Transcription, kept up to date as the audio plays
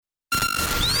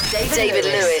David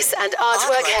Lewis and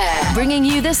Artwork Hair, bringing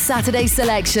you the Saturday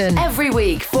selection every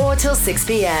week, 4 till 6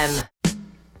 p.m.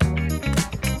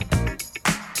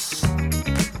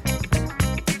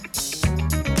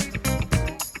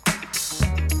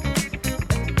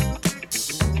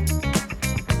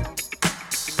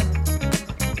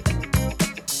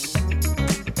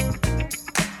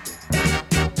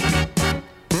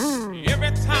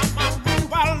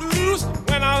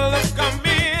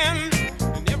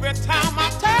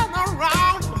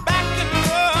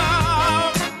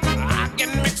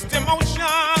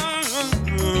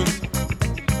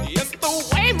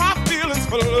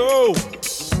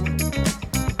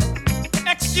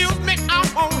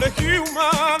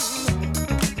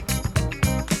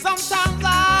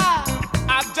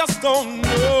 Don't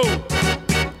know.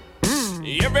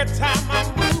 Every time I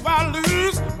move, I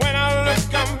lose. When I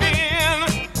look, I'm in.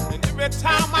 And every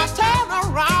time I turn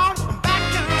around, I'm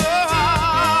back in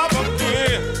love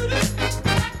again.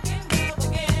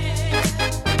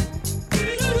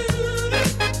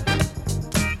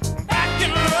 Back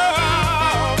in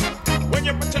love. When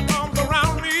you put your arms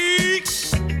around me,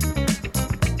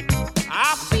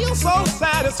 I feel so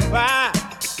satisfied.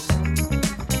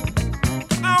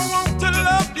 I want to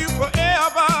love you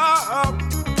forever.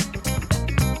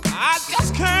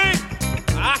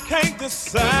 I can't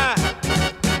decide.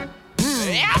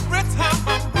 Every time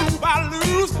I move, I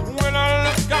lose. When I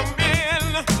look, I'm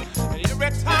in.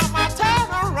 Every time I turn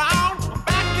around, I'm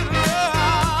back in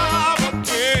love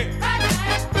again. Back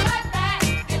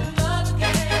in love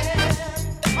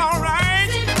again. All right.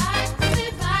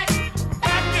 Seems like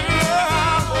back in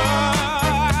love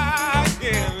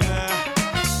again.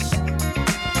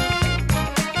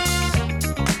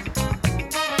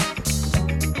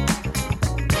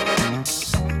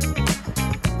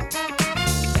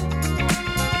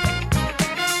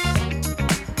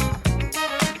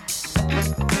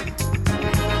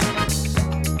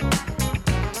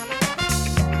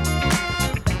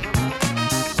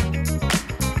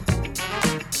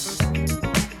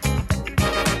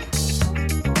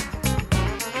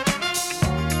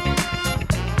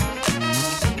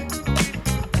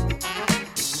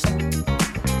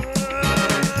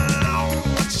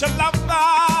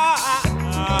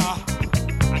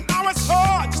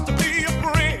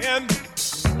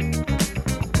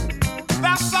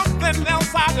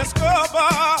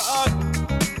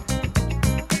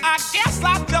 I guess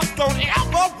I just don't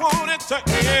ever want it to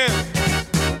end.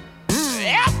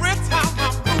 Every time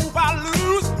I move, I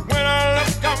lose. When I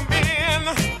look, I'm in.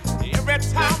 Every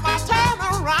time I turn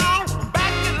around,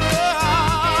 back in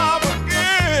love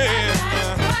again.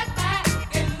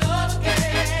 Back in love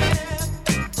again.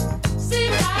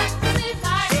 Seems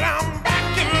like I'm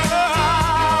back in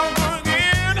love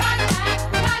again.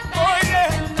 Oh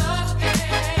yeah. In love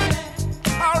again.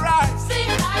 All right.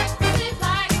 Seems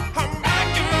like I'm back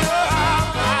in love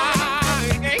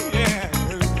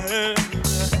again.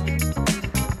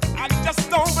 I just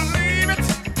don't believe it.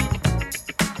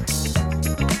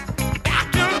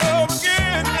 Back in love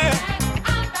again.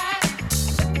 I'm back.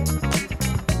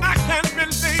 I can't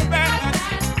believe it.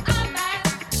 I'm back.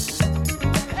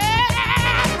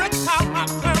 Every time I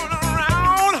turn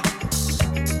around,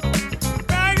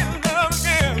 back in love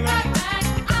again.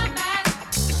 I'm back.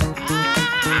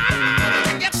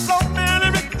 I get so many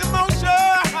mixed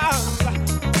emotions.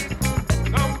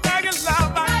 I'm back in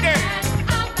love again.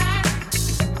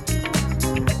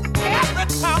 Every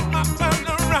time I turn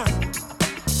around,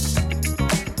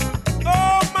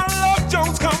 oh, my love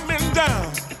Jones coming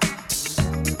down.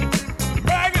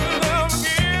 Back in love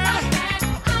again.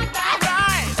 All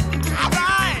right, all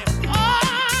right,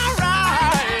 all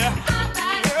right.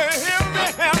 Help me,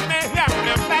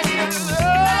 back in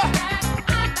love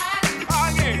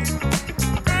again.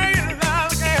 Back in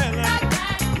love again.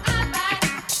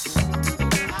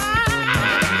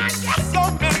 I got so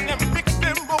many mixed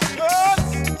emotions.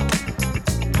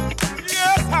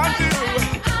 Yes, I do.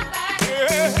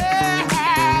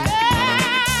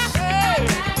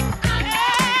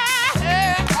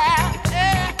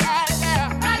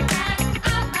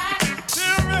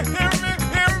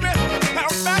 Hear me.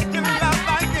 I'm back in love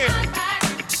again.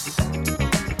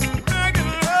 Back in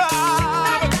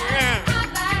love again.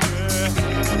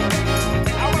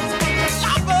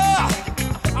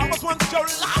 I was once your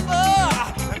lover.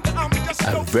 And I'm just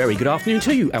A very good afternoon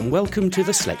to you and welcome to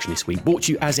The Selectionist. We brought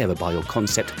you as ever by your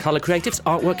Concept Colour Creatives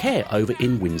Artwork Hair over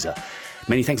in Windsor.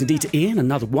 Many thanks indeed to Ian.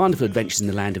 Another wonderful adventures in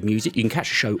the land of music. You can catch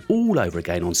the show all over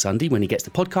again on Sunday when he gets the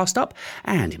podcast up,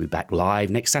 and he'll be back live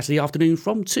next Saturday afternoon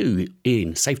from 2.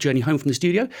 Ian, safe journey home from the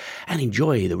studio, and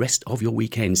enjoy the rest of your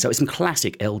weekend. So it's some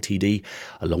classic L.T.D.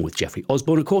 along with Jeffrey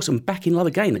Osborne, of course, and Back in Love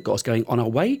Again that got us going on our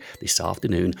way this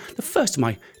afternoon. The first of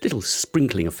my little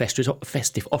sprinkling of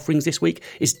festive offerings this week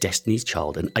is Destiny's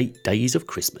Child and 8 Days of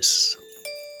Christmas.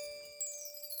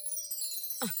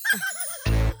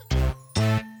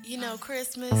 You know,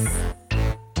 Christmas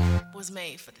was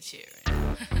made for the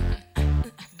children.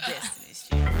 Destiny's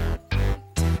Child.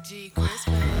 G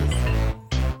Christmas.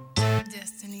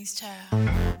 Destiny's Child.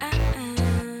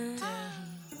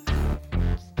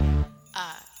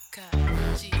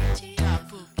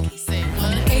 Say what?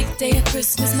 On the 8th day of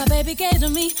Christmas, my baby gave to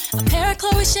me a pair of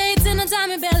Chloe shades and a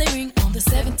diamond belly ring. On the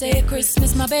 7th day of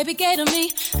Christmas, my baby gave to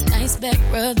me a nice back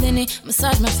rub, then he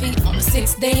massaged my feet. On the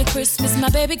 6th day of Christmas, my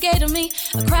baby gave to me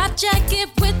a crop jacket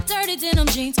with dirty denim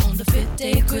jeans. On the 5th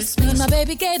day of Christmas, my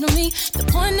baby gave to me the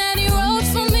point that he wrote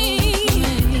for me.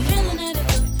 Feeling that it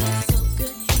feels so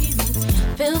good, he makes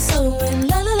feel so in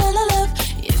love.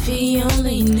 If he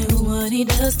only knew what he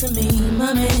does to me,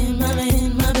 my man, my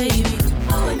baby.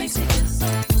 Oh, it makes me feel so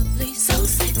lovely, so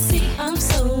sexy. I'm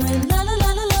so in love.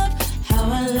 How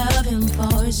I love him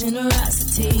for his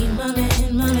generosity, my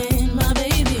man, my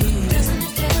baby. Doesn't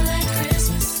it feel like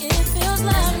Christmas? It feels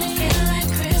lovely. Doesn't it feel like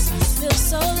Christmas? Feels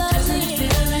so lovely. Doesn't it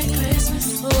feel like Christmas?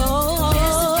 Oh,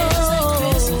 yes, it feels like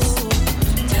Christmas.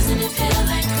 Doesn't it feel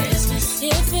like Christmas?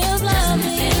 It feels lovely. Doesn't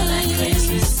it feel like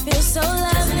Christmas? Feels so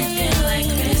lovely. Doesn't it feel like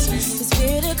Christmas? The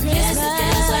spirit of Christmas. Yes, it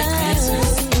feels like Christmas.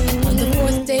 On the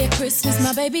 4th day of Christmas,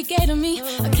 my baby gave to me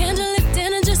a candlelit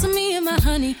dinner just for me and my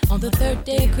honey. On the 3rd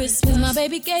day of Christmas, my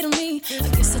baby gave to me a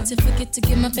gift certificate to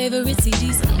get my favorite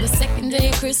CDs. On the 2nd day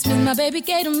of Christmas, my baby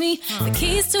gave to me the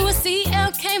keys to a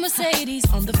CLK Mercedes.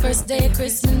 On the 1st day of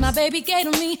Christmas, my baby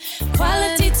gave to me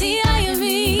quality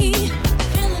TIMEI.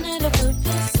 Feeling it up,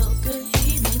 feels so good,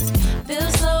 he makes me feel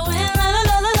so in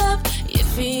love.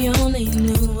 If he only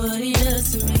knew what he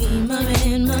does to me, my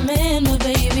man, my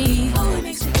baby. Oh, it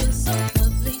makes me feel so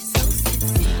lovely, so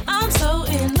sexy. I'm so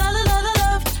in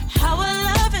love. How I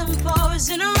love him for his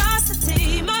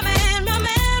generosity, my man, my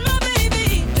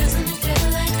baby. Doesn't it feel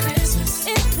like Christmas?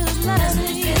 It feels lovely. Doesn't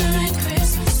it feel like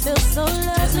Christmas? Feels so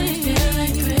lovely. Doesn't it feel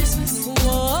like Christmas?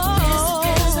 Whoa. Yes,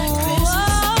 it feels like Christmas.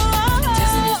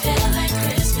 Doesn't it feel like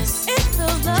Christmas? It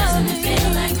feels lovely. Doesn't it feel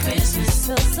like Christmas?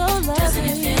 Feels so lovely. Doesn't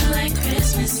it feel like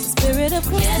Christmas? The spirit of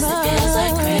Christmas. Yes, it feels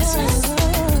like Christmas.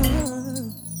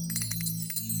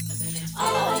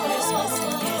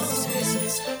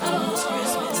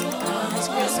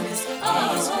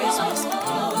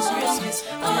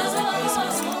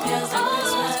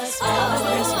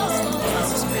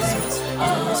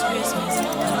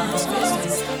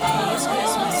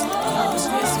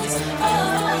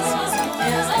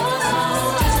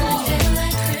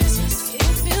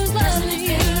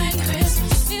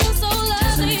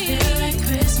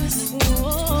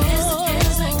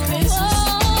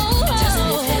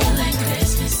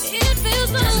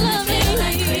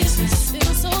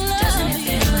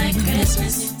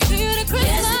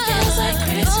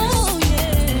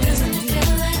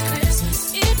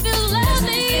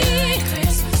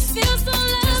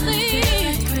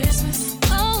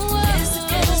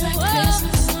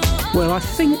 Well, I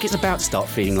think it's about to start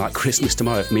feeling like Christmas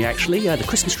tomorrow for me, actually. The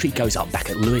Christmas tree goes up back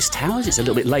at Lewis Towers. It's a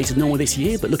little bit later than normal this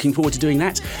year, but looking forward to doing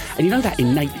that. And you know that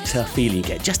innate feeling you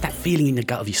get, just that feeling in the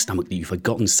gut of your stomach that you've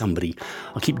forgotten somebody.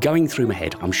 I keep going through my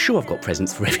head. I'm sure I've got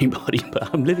presents for everybody, but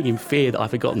I'm living in fear that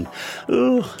I've forgotten.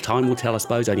 Oh, time will tell, I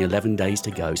suppose. Only 11 days to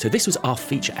go. So this was our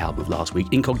feature album of last week,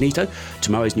 Incognito,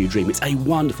 Tomorrow's New Dream. It's a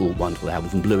wonderful, wonderful album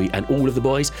from Bluey and all of the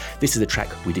boys. This is the track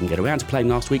we didn't get around to playing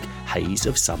last week, Haze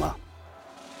of Summer.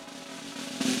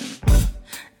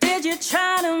 Did you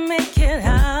try to make it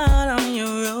out on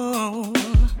your own?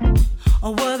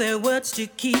 Or were there words to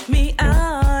keep me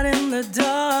out in the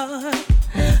dark?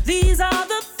 These are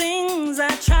the things I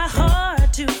try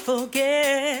hard to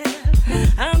forget.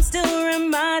 I'm still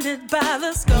reminded by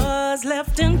the scars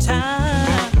left in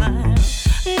time.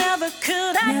 Never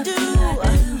could I do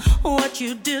what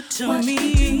you did to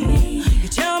me. You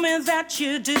tell me that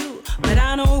you do, but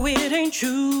I know it ain't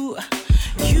true.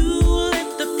 You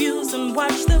lit the fuse and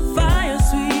watch the fire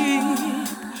sweep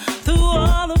through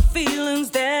all the feelings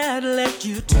that led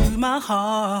you to my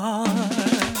heart.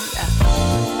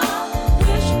 I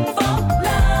wish for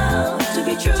love to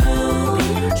be true.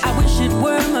 I wish it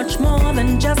were much more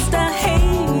than just a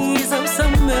haze of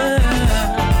summer.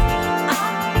 I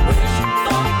wish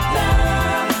for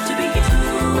love to be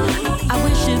you. I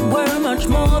wish it were much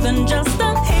more than just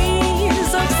a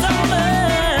haze of summer.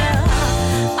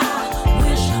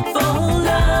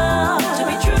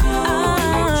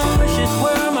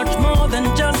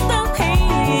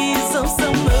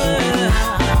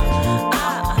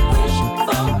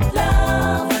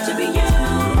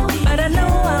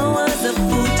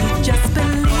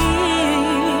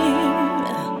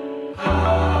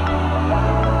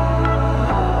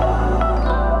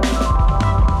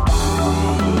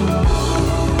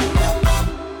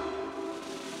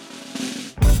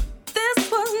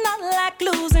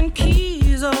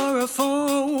 a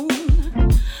phone.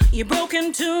 You broke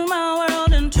into my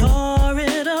world and tore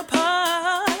it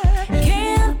apart.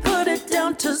 Can't put it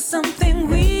down to something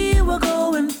we were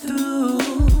going through.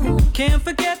 Can't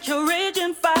forget your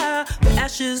raging fire, the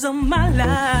ashes of my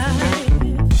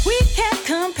life. We can't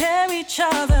compare each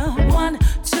other one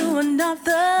to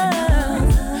another.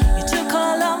 You took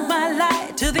all of my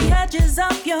light to the edges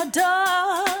of your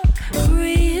door.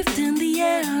 Breathed in the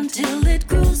air until it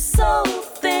grew so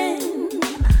thin.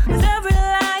 With every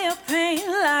lie of pain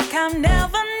like I've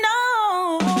never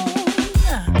known.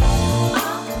 I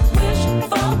wish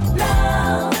for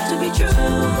love to be true.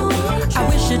 I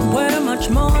wish it were much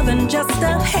more than just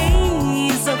a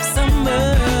haze of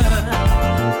summer.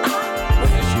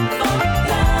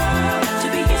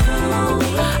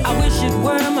 I wish it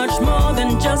were much more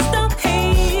than just a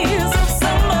haze of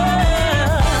summer.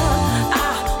 I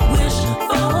wish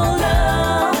for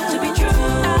love to be true.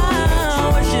 I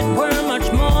wish it were much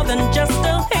more than just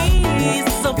a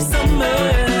haze of summer.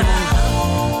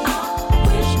 I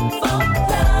wish for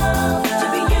love to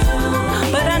be you,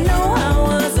 but I know I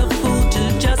was a fool to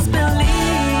just believe.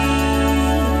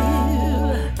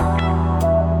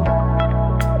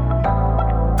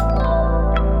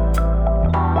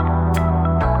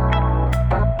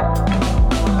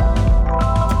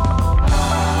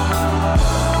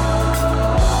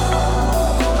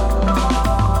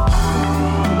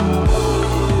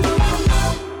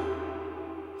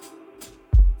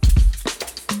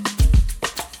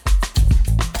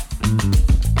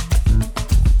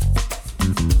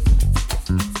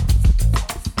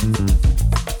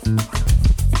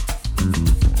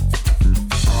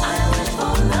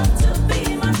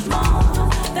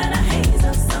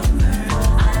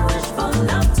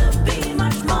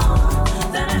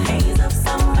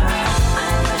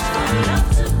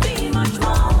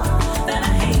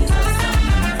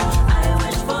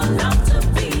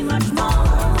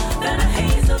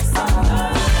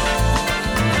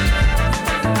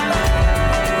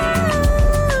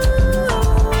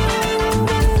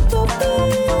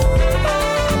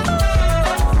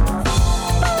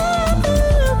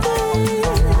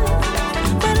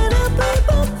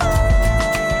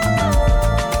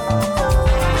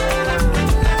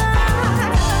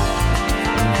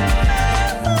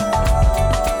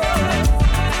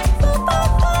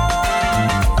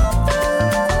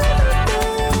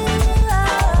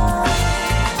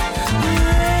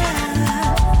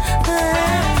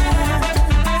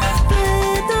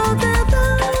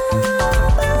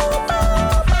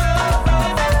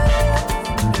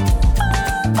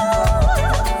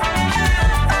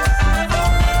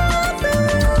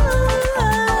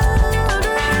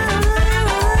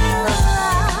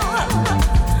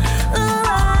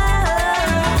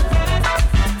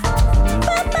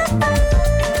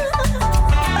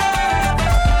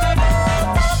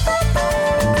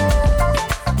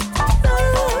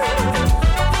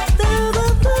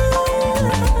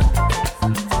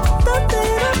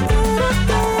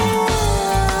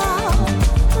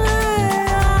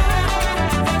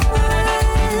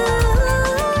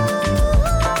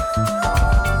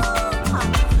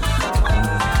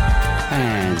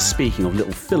 Speaking of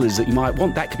little fillers that you might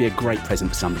want, that could be a great present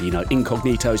for somebody. You know,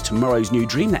 Incognito's Tomorrow's New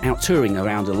Dream. They're out touring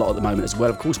around a lot at the moment as well.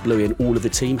 Of course, Bluey and all of the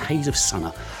team. Haze of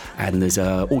Summer. And there's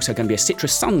also going to be a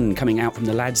Citrus Sun coming out from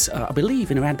the lads, I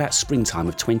believe, in around about springtime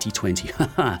of 2020.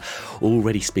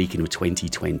 Already speaking of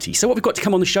 2020. So what we've got to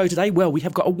come on the show today? Well, we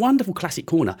have got a wonderful classic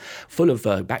corner full of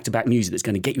back-to-back music that's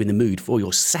going to get you in the mood for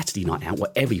your Saturday night out,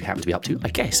 whatever you happen to be up to. I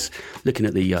guess, looking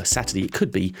at the Saturday, it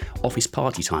could be office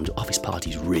party times. Office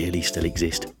parties really still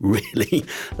exist. Really.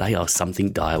 They are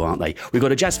something dire, aren't they? We've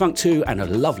got a Jazz Funk 2 and a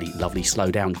lovely, lovely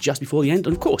slow down just before the end.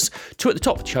 And of course, 2 at the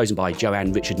top, chosen by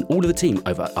Joanne, Richard and all of the team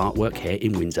over at Artwork here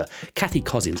in Windsor. KAHTY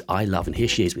Kosins, I Love, and here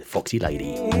she is with Foxy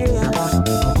Lady.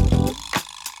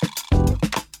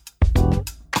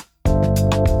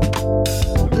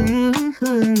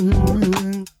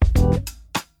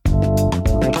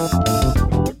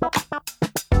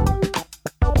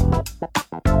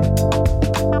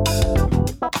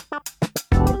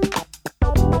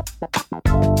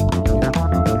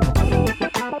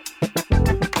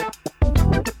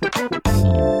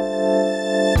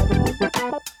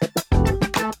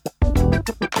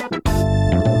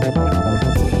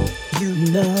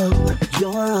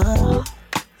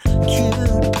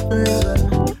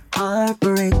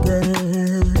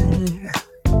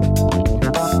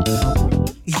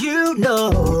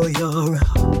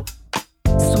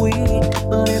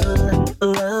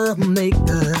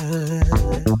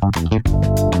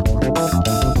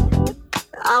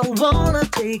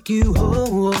 You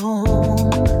home.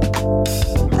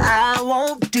 I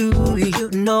won't do you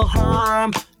no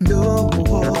harm, no.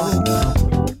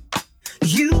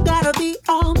 You gotta be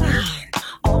all mine,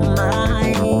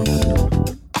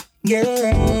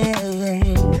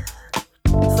 yeah.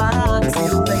 Foxy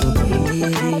lady.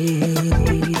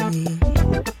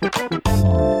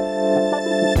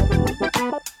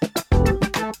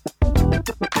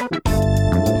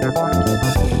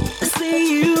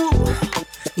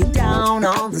 You're down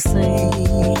on the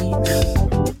scene,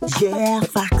 yeah,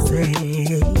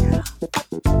 Foxy.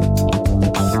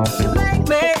 You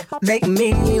make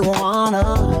me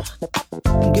wanna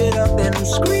get up and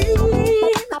scream,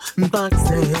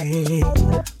 Foxy.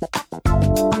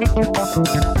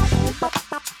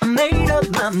 I made up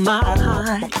my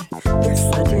mind, yes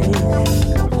I did.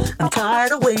 I'm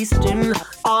tired of wasting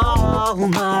all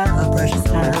my precious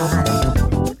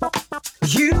time.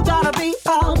 You gotta be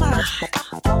all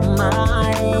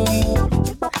mine,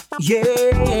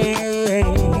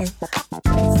 yeah.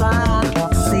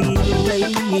 Foxy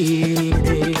lady.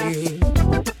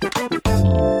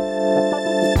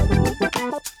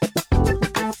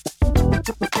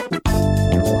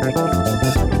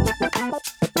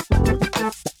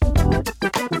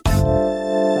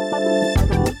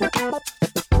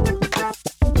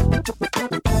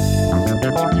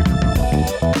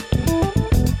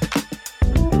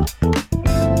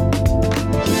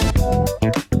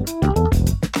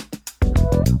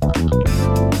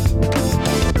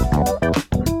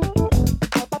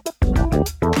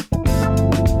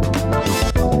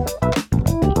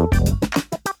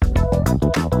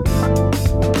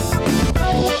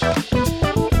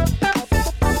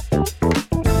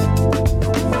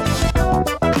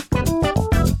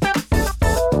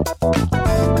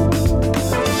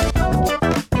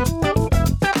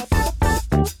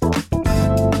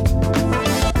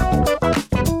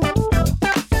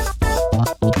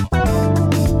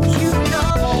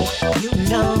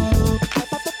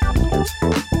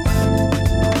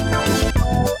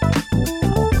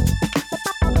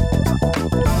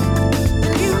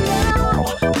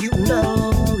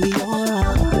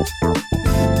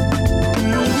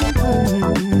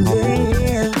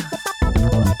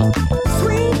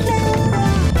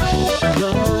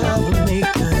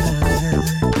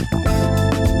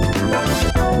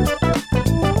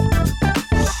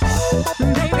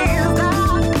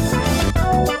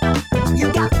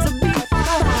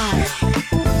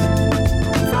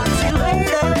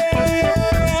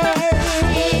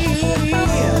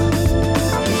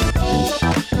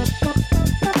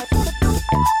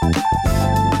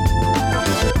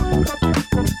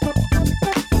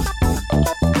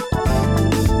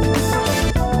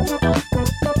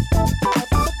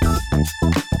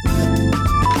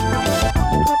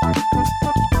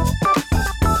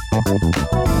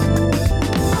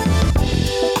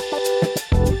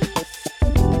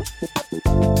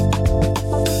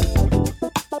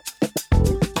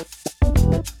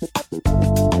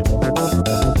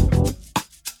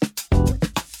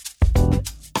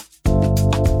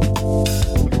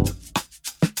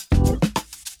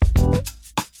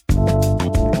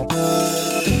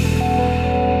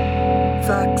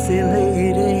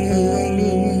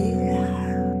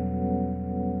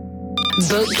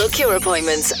 Book your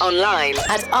appointments online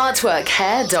at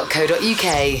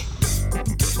artworkhair.co.uk.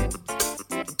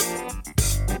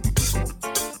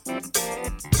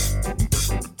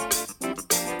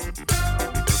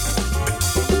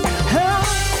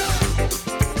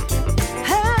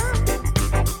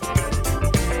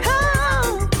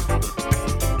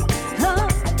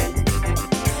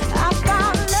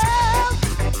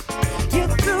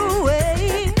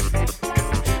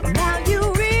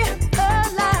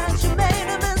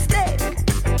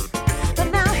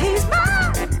 Now he's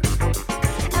mine,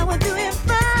 and we're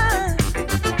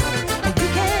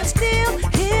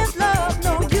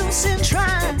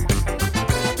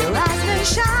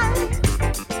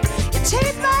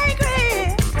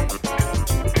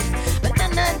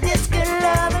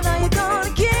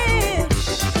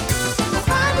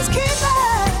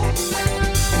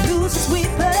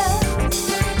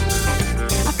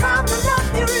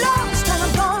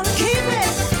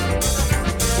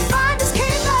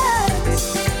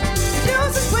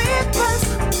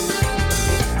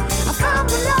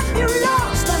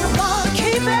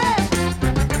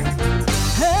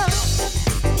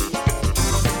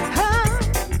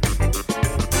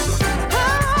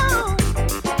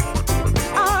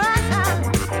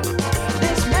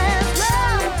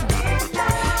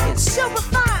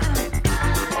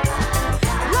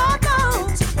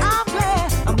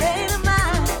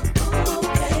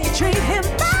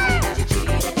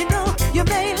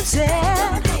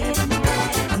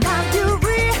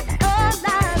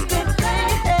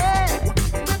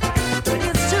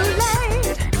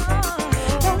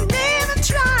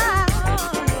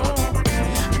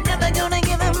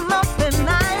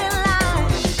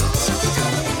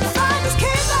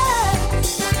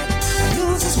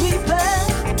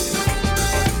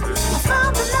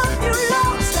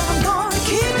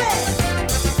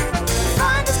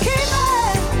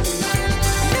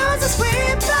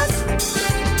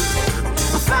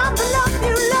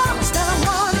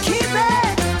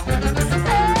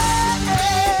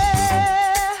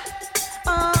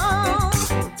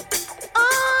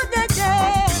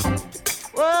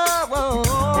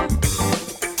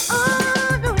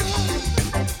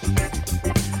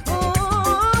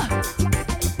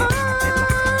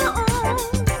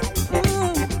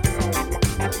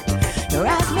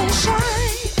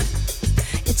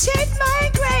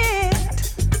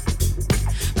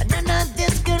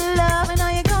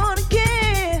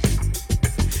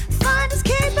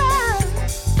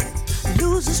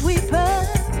sweeper.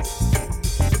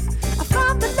 I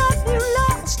found the love you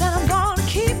lost and I'm gonna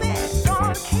keep it.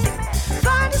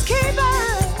 Find his keeper.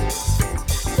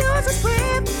 Use his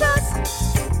sweepers.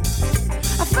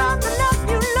 I found the love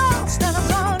you lost and I'm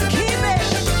gonna keep it.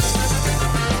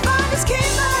 Find his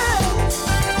keeper.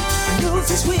 Use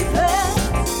his sweepers.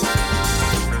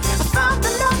 I found the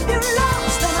love you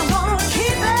lost and I'm gonna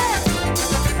keep it.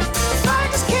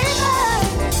 Find his keeper.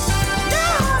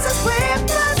 Use his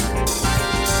sweepers.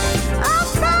 I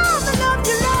found the love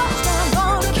you lost and I'm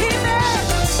gonna keep it.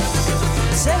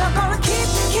 Said I'm gonna keep.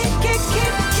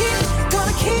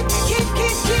 Gonna keep.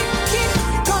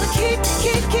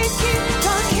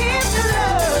 Gonna keep the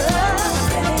love.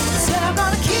 Said I'm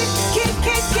gonna keep. Gonna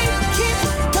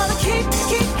keep.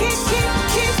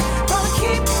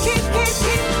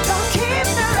 Gonna keep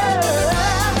the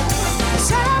love.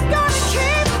 Said I'm gonna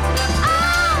keep.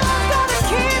 I'm gonna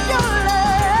keep your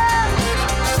love.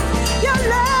 Your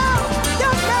love.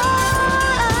 Your love.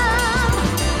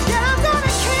 Yeah, I'm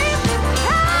gonna keep.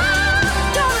 I'm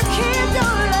gonna keep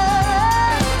your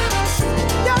love.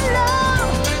 Your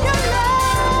love. Your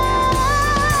love.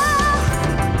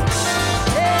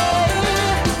 Yeah,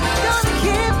 gonna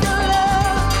keep your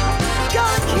love.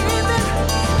 Gonna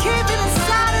keep it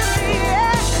inside of me.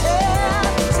 Yeah.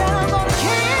 Said I'm gonna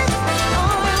keep.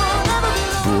 Oh, never be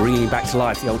long. Bringing back to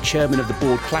life the old chairman of the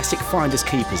board, classic Finders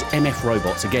Keepers, MF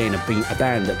Robots, again, have been a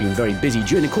band that have been very busy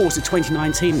during the course of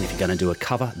 2019. And if you're going to do a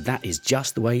cover, that is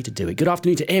just the way to do it. Good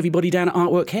afternoon to everybody down at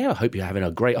Artwork Care. I hope you're having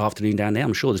a great afternoon down there.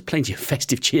 I'm sure there's plenty of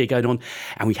festive cheer going on.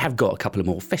 And we have got a couple of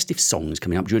more festive songs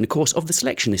coming up during the course of the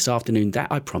selection this afternoon,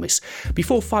 that I promise.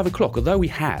 Before 5 o'clock, although we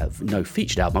have no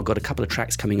featured album, I've got a couple of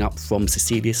tracks coming up from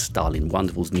Cecilia Stalin,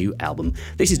 Wonderful's new album.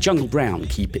 This is Jungle Brown,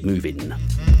 Keep It Moving.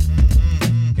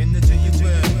 In the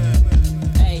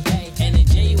Hey, and the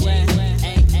J-Way.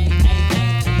 Hey,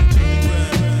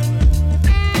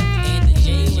 and the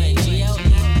J-Way.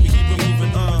 we keep it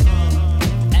moving,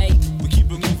 Hey, we keep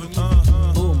it moving,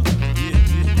 boom.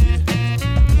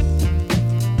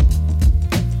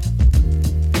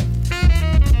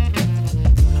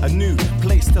 A new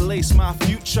place to lace my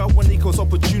future. One equals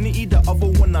opportunity, the other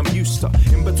one I'm used to.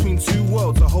 In between two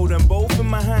worlds, I hold them both in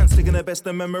my hands, taking the best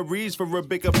of memories for a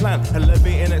bigger plan.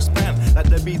 Elevate and expand like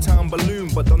the B-Town balloon,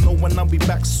 but don't know when I'll be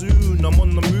back soon. I'm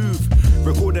on the move,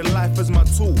 recording life as my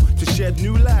tool to shed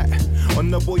new light on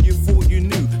the boy you thought you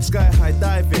knew. Sky high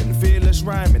diving, fearless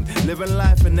rhyming, living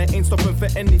life and they ain't stopping for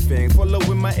anything.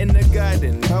 Following my inner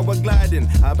guiding, power gliding.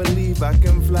 I believe I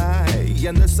can fly,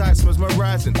 and the sights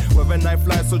mesmerizing. Whether night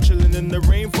flies, so chilling in the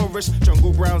rainforest.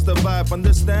 Jungle Brown's the vibe,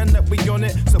 understand that we on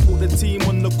it. Support the team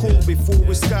on the court before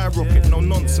we skyrocket. No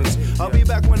nonsense. I'll be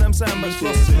back when I'm Sandbags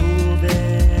flossing.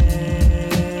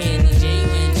 And the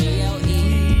J-Way,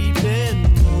 G-L-E. Keep it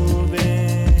moving.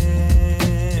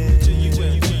 And the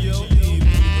J-Way, G-L-E.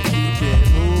 Keep it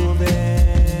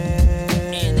moving.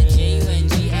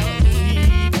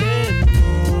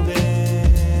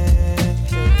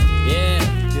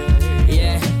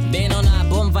 Yeah. Been on a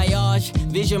bon voyage.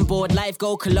 Vision board, life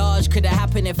goal collage. Could've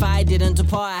happened if I didn't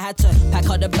depart. I had to pack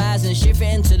out the bags and shift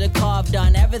it into the car. I've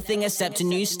done everything except a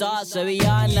new start, so we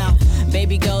are now.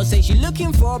 Baby girl says she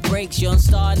looking for a break. She on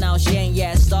star now, she ain't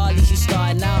yet a star, at least she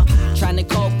started now. Trying to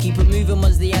cope, keep it moving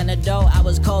was the antidote. I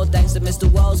was cold thanks to Mr.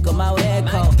 Wells, got my hair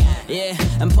cold. Yeah,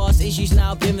 and past issues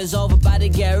now been resolved. About to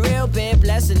get a real big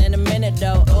blessing in a minute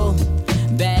though. Ooh,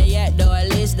 bad yet though, at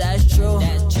least that's true.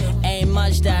 Ain't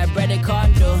much that I brother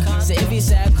can't do. So if you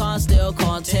say I can't, still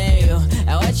continue.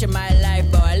 I watch in my life,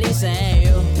 but at least I ain't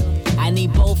you. I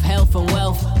need both health and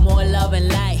wealth, more love and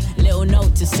light. Little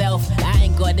note to self, I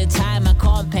ain't got the time, I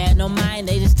can't pay no mind.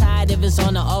 They just tired if it's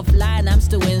on the offline, I'm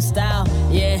still in style.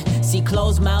 Yeah, see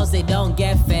closed mouths, they don't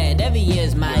get fed. Every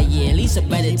year's my year, at least I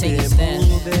better take a stand.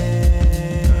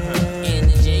 In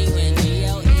the J-Way,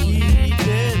 G-L-E.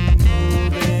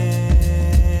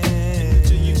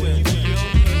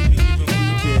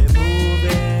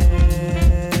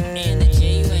 In the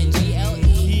J-Way,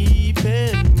 G-L-E.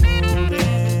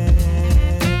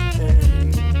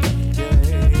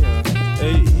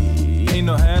 Ain't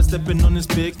no half stepping on this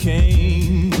big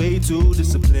cane. Way too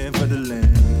disciplined for the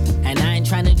land. And I ain't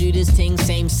tryna do this thing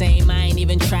same. I ain't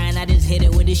even trying, I just hit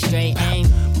it with a straight aim.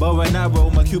 But when I roll,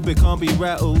 my cupid can't be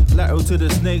rattled. Lateral to the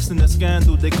snakes and the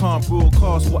scandal. They can't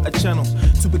broadcast what a channel.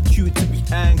 Too acute to be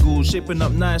angled. Shaping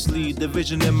up nicely, the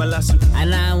vision in my lasso.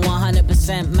 And I'm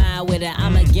 100% mad with it.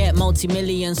 I'ma get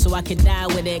multi-millions so I can die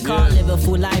with it. Can't live a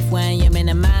full life when you're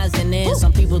minimizing it.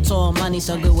 Some people talk money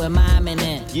so good with miming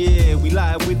it. Yeah, we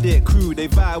lie with it. Crew, they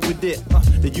vibe with it.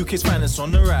 The UK's finest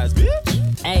on the rise, bitch.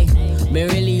 Hey, been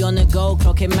really on the go,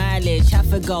 clocking mileage,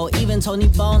 half a go. Even Tony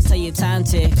Bones tell you time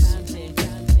ticks.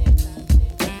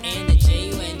 And the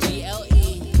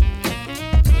J-U-N-G-L-E.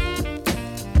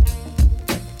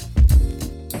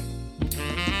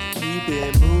 Keep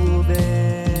it moving.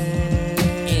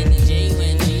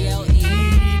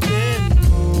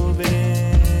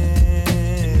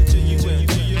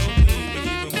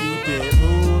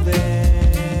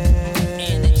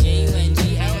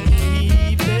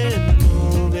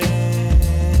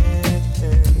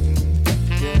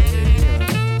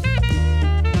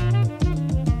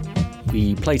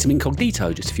 Played some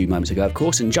Incognito just a few moments ago, of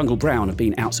course, and Jungle Brown have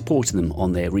been out supporting them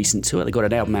on their recent tour. They've got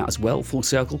an album out as well, Full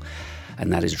Circle,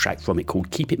 and that is a track from it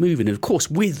called Keep It Moving. And of course,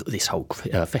 with this whole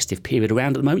festive period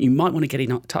around at the moment, you might want to get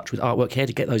in touch with Artwork Hair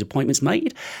to get those appointments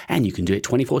made, and you can do it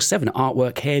 24/7 at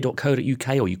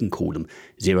artworkhair.co.uk, or you can call them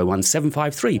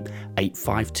 01753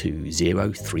 852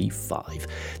 035.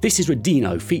 This is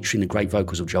Redinho featuring the great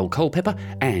vocals of Joel Culpepper,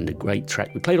 and a great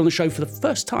track we played on the show for the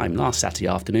first time last Saturday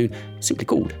afternoon, simply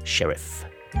called Sheriff.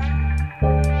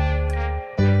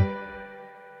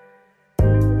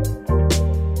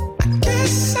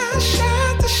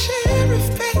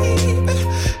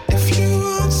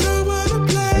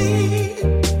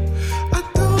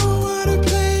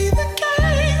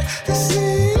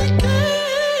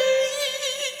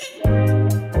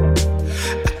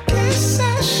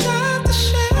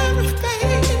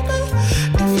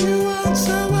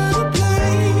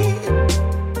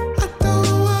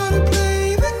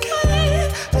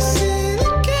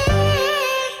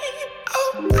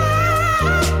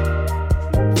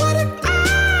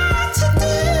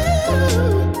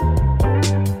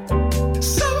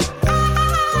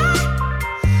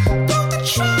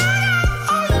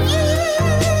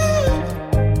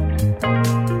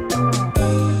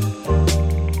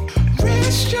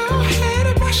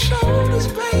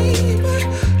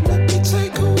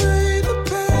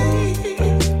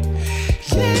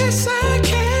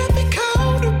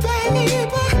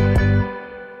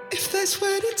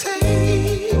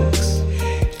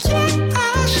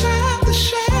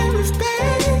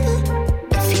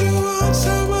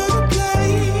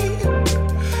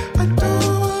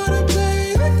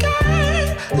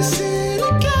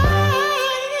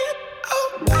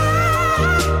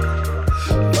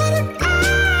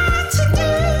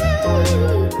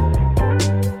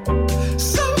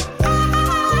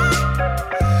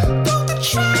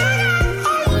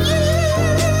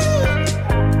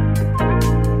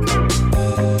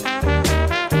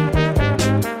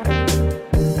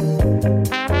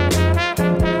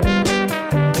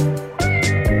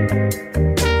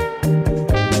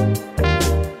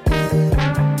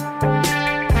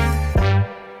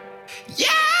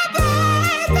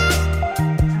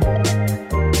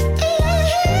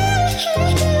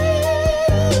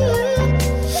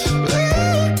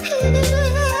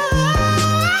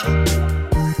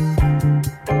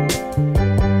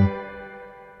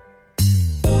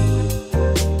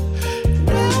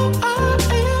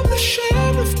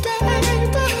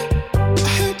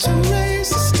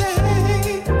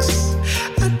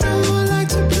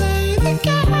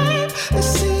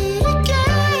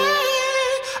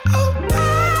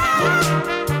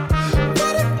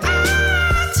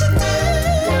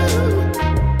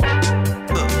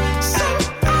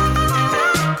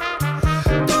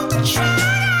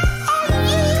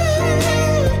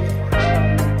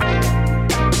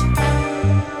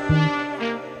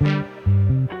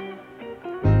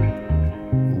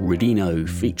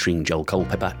 Featuring Joel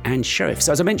Culpepper and Sheriff.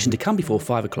 So as I mentioned, to come before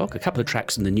 5 o'clock, a couple of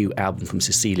tracks from the new album from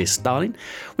CECILIA Stalin.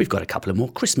 We've got a couple of more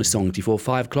Christmas songs before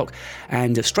 5 o'clock,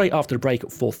 and straight after the break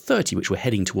at 4:30, which we're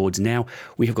heading towards now,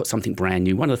 we have got something brand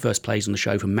new. One of the first plays on the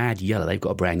show from Mad Yella. They've got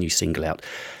a brand new single out.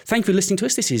 Thank you for listening to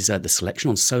us. This is The Selection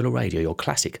on Solar Radio, your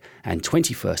classic and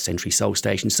 21st century soul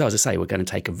station. So as I say, we're going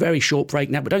to take a very short break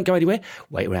now, but don't go anywhere.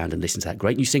 Wait around and listen to that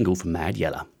great new single from Mad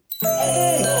Yella.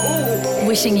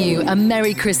 Wishing you a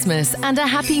Merry Christmas and a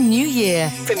Happy New Year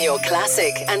from your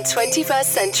classic and 21st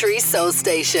century soul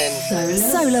station,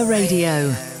 Solar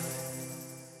Radio.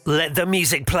 Let the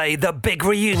music play. The Big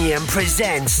Reunion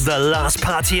presents the last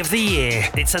party of the year.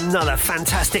 It's another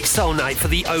fantastic soul night for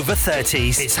the over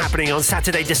 30s. It's happening on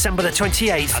Saturday, December the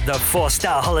 28th at the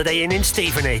 4-star Holiday Inn in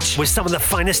Stevenage with some of the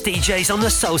finest DJs on the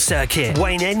soul circuit.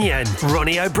 Wayne Enyon,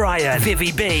 Ronnie O'Brien,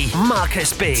 Vivi B,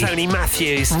 Marcus B, Tony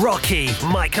Matthews, Rocky,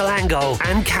 Michael Angle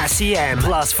and Cassie M.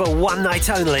 Plus, for one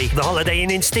night only, the Holiday Inn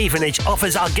in Stevenage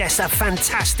offers our guests a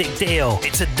fantastic deal.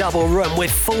 It's a double room with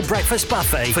full breakfast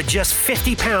buffet for just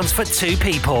 £50 £10 for 2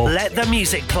 people. Let the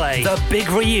music play. The Big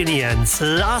Reunions.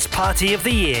 Last party of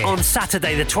the year on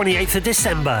Saturday the 28th of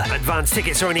December. Advance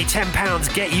tickets are only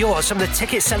 £10. Get yours from the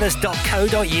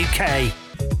ticketsellers.co.uk.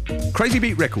 Crazy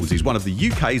Beat Records is one of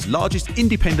the UK's largest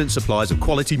independent suppliers of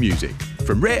quality music.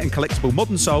 From rare and collectible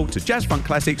modern soul to jazz funk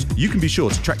classics, you can be sure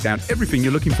to track down everything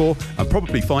you're looking for and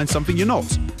probably find something you're not.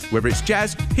 Whether it's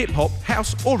jazz, hip-hop,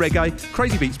 house or reggae,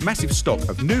 Crazy Beat's massive stock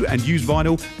of new and used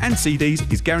vinyl and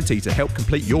CDs is guaranteed to help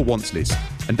complete your wants list.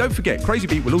 And don't forget, Crazy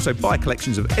Beat will also buy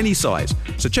collections of any size,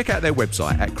 so check out their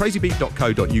website at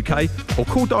crazybeat.co.uk or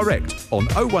call direct on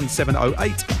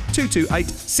 01708 228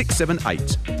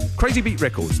 678. Crazy Beat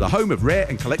Records, the home of rare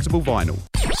and collectible vinyl.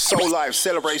 Soul Life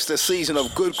celebrates the season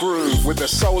of good groove with the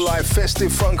Soul Life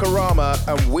Festive Funkorama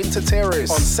and Winter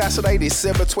Terrace on Saturday,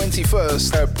 December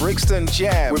 21st at Brixton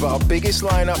Jam with our biggest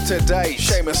lineup to date: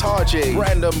 Seamus Haji,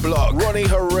 Brandon Block, Ronnie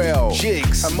Harrell,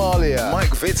 Jigs, Amalia, Mike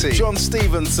Vitti, John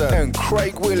Stevenson and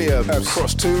Craig Williams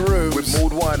across 2 rooms with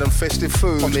mulled wine and festive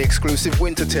food on the exclusive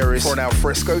Winter Terrace for an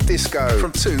alfresco disco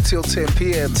from 2 till 10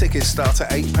 p.m. Tickets start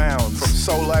at £8 from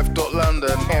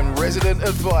soullife.london and resident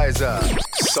advisor.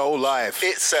 Soul Life,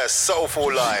 it's a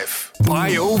soulful life.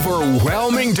 By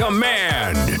overwhelming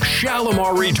demand,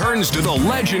 Shalimar returns to the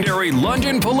legendary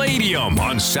London Palladium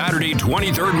on Saturday,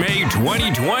 23rd May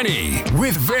 2020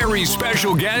 with very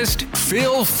special guest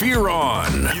Phil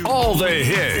Fearon. All the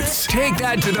hits. Take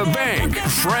That to the Bank.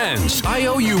 Friends, I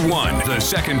Owe You One. The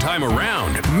second time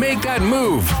around. Make That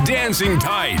Move. Dancing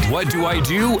Tight. What Do I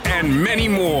Do? And many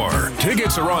more.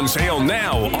 Tickets are on sale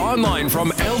now online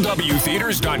from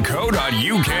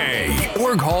lwtheaters.co.uk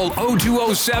or call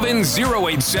 0207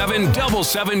 087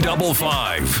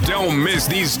 7755. Don't miss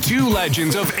these 2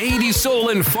 legends of 80s soul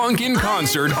and funk in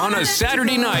concert on a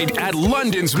Saturday night at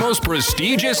London's most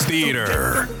prestigious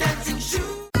theatre.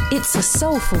 It's a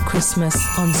soulful Christmas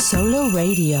on Solo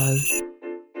Radio.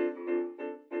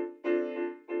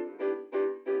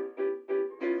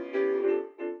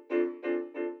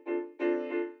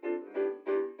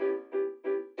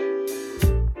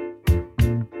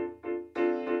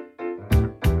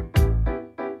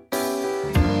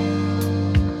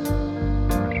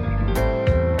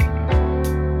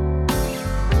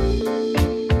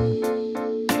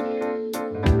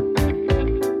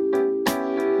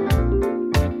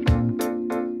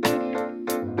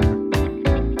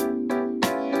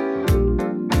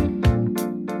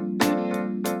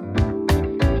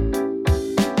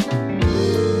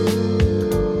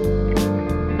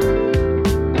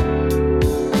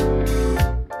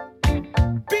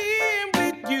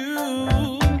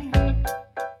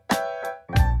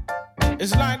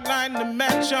 It's like lighting a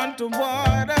match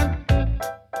underwater.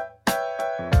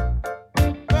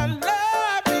 But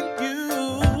loving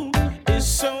you is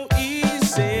so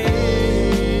easy.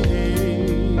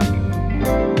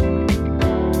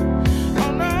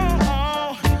 Oh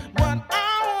no, what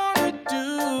I wanna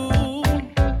do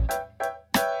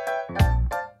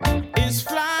is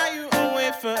fly you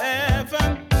away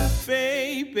forever,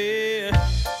 baby.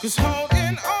 'Cause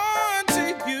holding on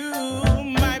to you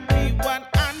might be what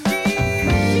I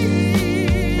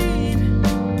need.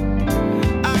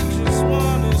 I just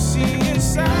wanna see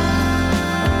inside.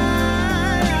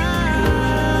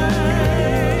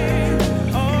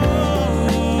 Oh,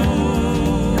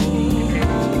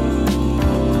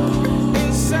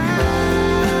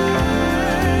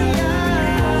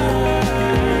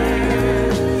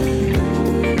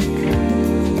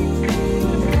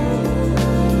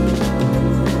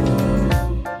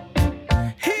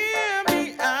 hear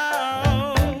me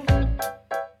out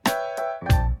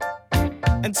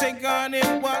and take on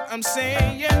it what I'm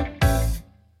saying.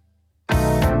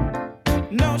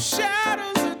 No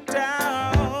shadows of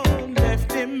doubt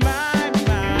left in my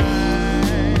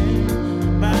mind.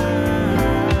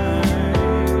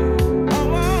 Oh,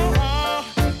 oh, oh,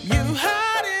 you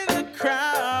hide in the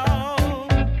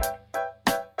crowd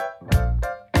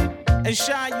and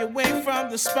shy away from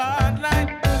the spotlight.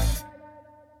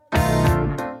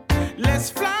 Let's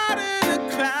fly to the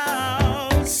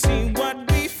clouds, see what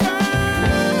we find.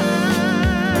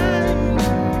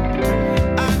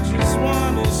 I just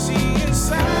wanna see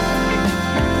inside.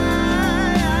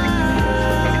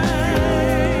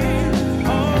 Oh,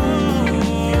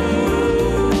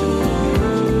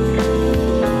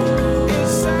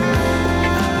 inside.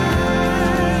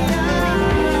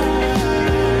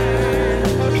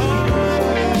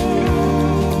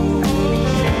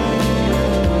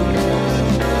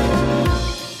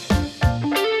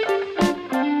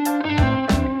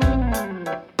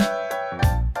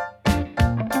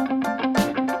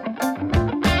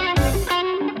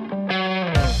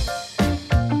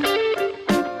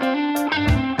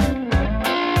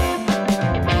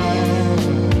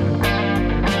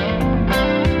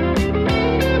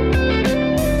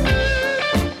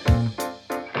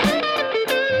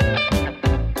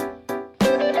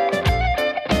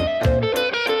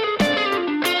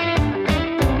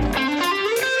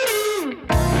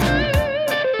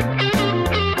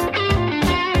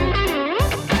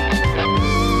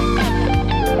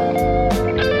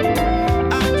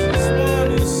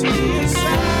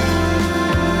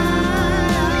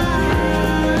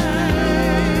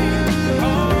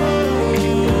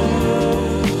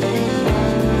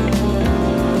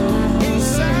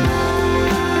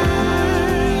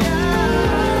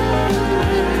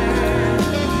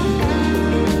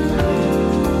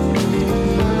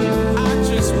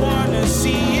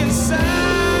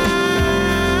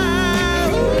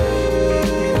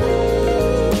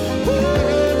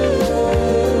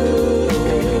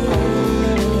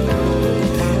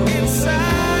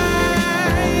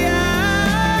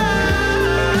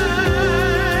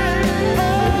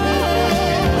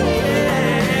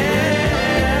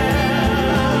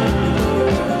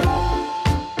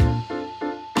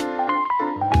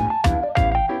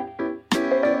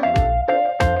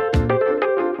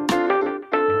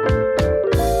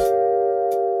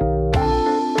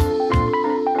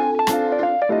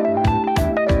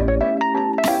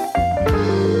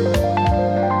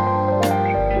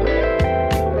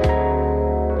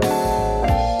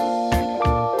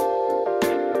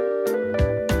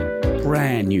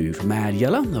 brand new from Mad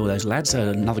Yella, all those lads.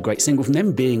 Another great single from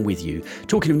them, Being With You.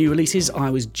 Talking of new releases, I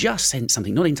was just sent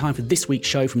something, not in time for this week's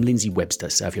show, from Lindsay Webster.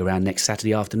 So if you're around next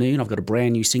Saturday afternoon, I've got a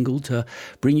brand new single to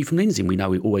bring you from Lindsay. And we know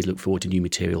we always look forward to new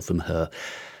material from her.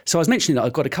 So I was mentioning that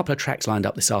I've got a couple of tracks lined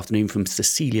up this afternoon from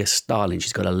Cecilia Stalin.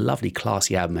 She's got a lovely,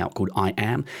 classy album out called I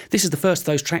Am. This is the first of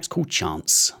those tracks, called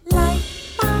Chance. Light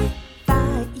my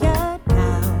fire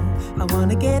now. I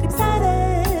wanna get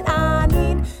excited. I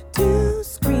need to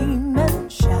scream and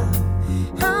shout.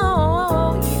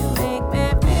 Oh, you make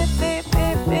me feel.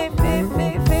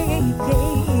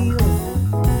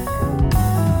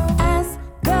 As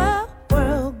the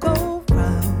world goes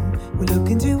round, we look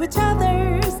into each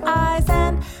other's eyes,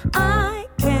 and I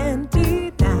can't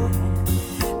deny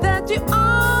that you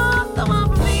are the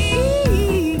one for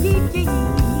me.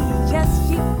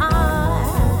 Yes, you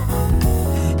are.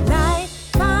 Light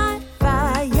my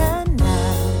fire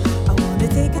now. I wanna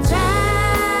take a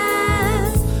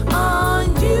chance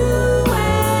on you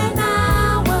and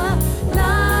our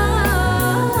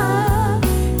love.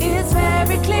 It's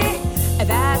very clear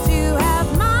that you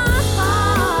have my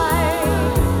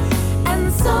heart,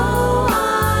 and so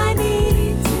I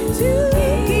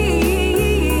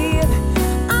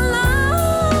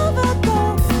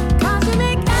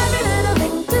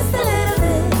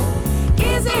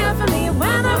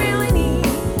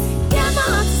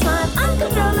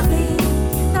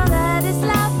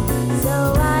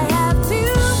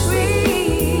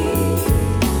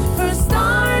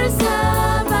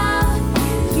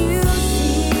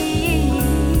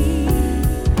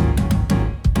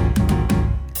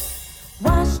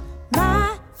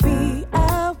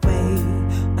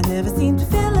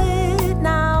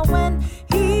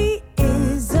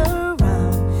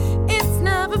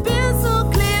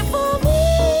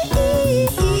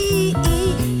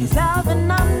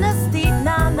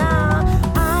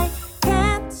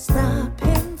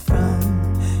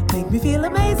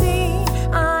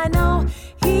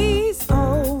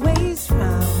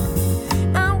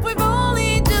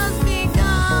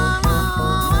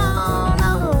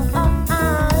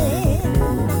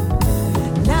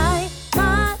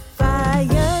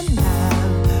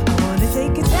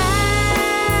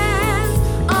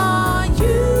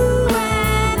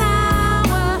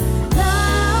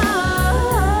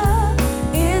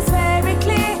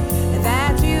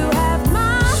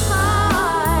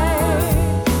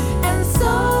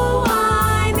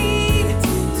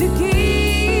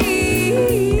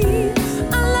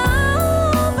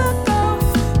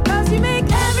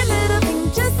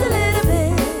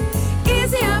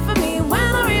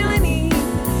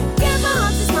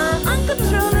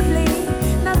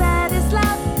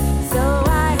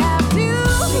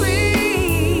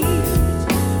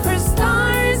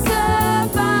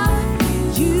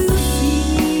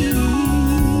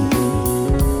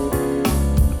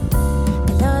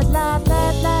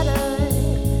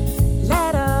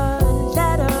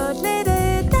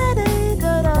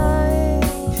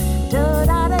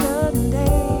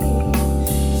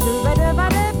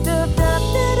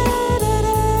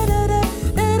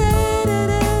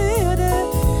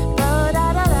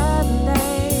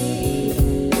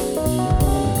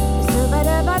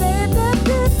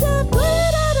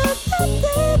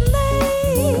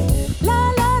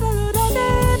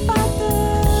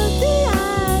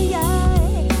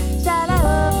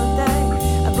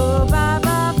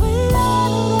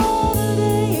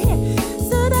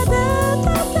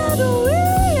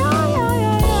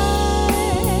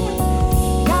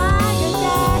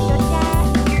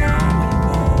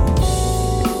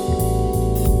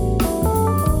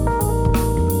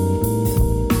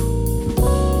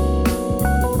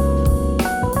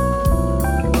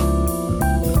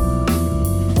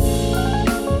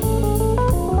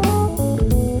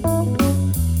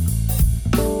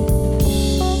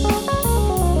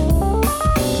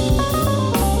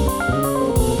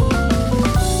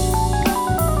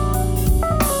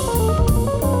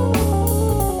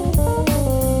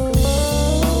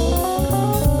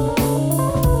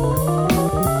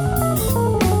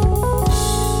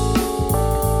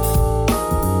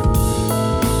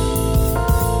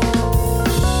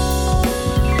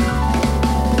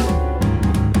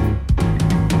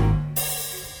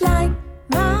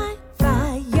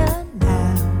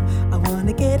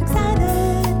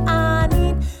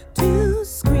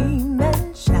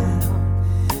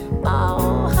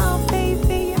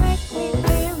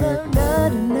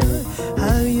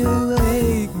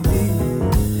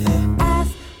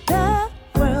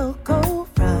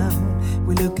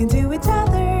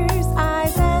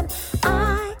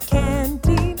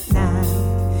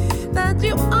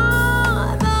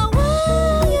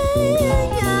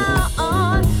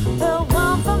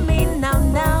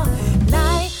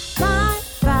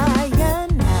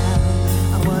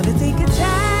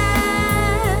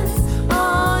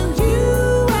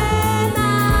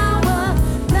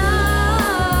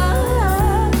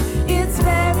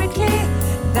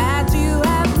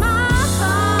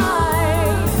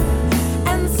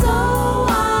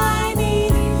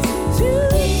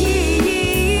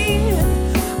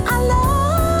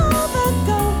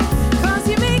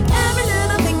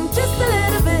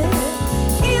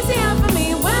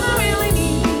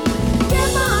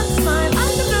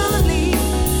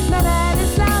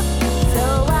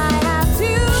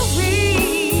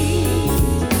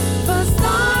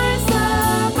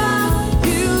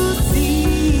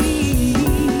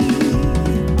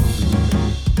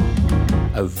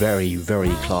a very, very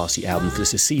classy album for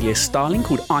CECILIA Stalin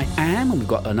called I Am, and we've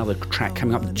got another track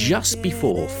coming up just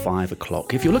before 5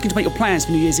 o'clock. If you're looking to make your plans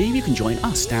for New Year's Eve, you can join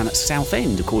us down at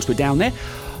Southend. Of course, we're down there.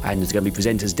 And there's going to be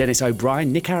presenters Dennis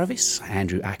O'Brien, Nick Aravis,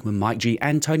 Andrew Ackman, Mike G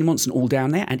and Tony Monson all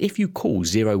down there. And if you call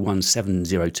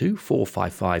 01702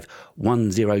 455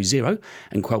 100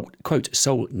 and quote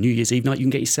Soul New Year's Eve night, you can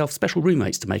get yourself special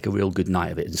roommates to make a real good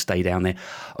night of it and stay down there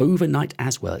overnight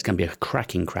as well. It's going to be a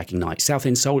cracking night.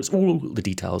 Southend Soul, it's all the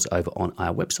details over on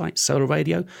our website,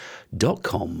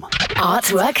 solarradio.com.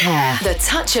 Artwork Hair, the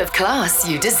touch of class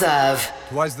you deserve.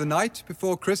 'Twas the night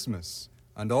before Christmas.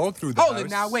 And all through the Hold house... it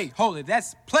now, wait, hold it.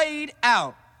 That's played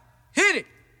out. Hit it.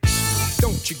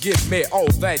 Don't you give me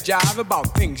all that jive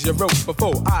about things you wrote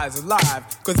before I was alive.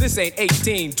 Cause this ain't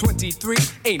 1823,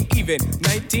 ain't even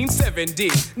 1970.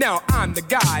 Now I'm the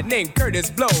guy named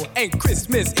Kurtis Blow, and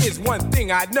Christmas is one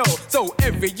thing I know. So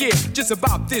every year, just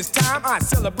about this time, I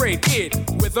celebrate it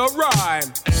with a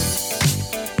rhyme.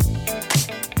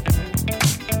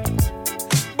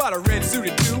 Bought a red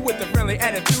suited dude with a friendly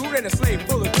attitude and a slave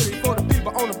full of goodies for the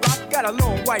people on the block. Got a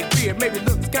long white beard, maybe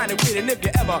looks kinda weird, and if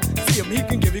you ever see him, he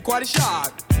can give you quite a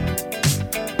shock.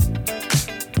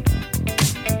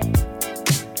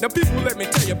 Now people, let me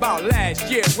tell you about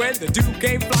last year when the dude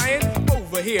came flying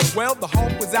over here. Well, the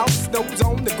hawk was out, snow was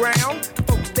on the ground.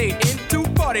 Folks stayed in to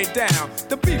party down.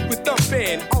 The beat was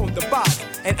thumping on the box,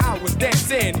 and I was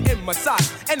dancing in my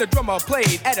socks, and the drummer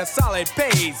played at a solid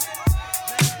pace.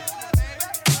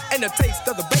 And the taste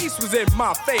of the bass was in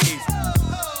my face.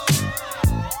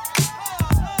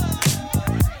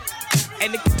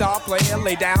 And the guitar player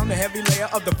laid down the heavy layer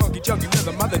of the funky chunky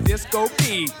rhythm of the disco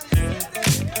beat.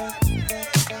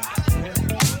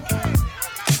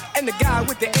 And the guy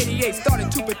with the 88 started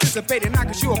to participate, and I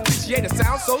could sure appreciate a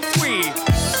sound so sweet.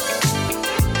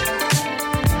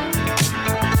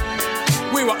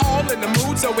 We were all in the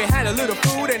mood, so we had a little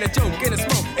food and a joke and a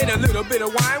smoke and a little bit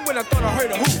of wine. When I thought I heard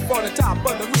a hoop on the top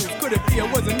of the roof, could it be it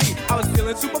wasn't me? I was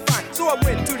feeling super fine, so I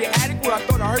went to the attic where I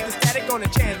thought I heard the static on the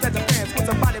chance that the fans was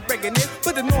somebody breaking in.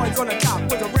 But the noise on the top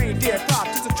was a reindeer drop,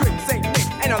 just a trick, St. Nick,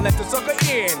 and I let the sucker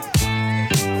in.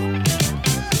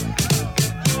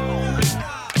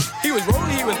 He was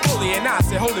rolling, he was bully, and I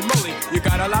said, holy moly, you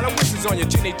got a lot of wishes on your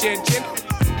chinny chin chin.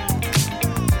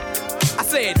 I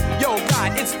said, yo,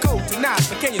 God, it's cold tonight,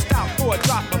 but can you stop for a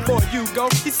drop before you go?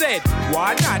 He said,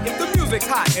 why not? If the music's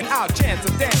hot and I'll chance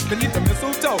a dance beneath the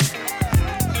mistletoe.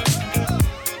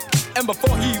 And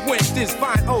before he went, this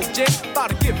fine old gent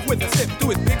bought a gift with a sip through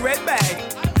his big red bag.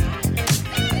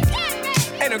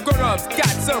 And the grown-ups got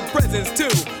some presents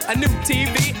too. A new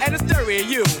TV and a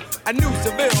stereo. A new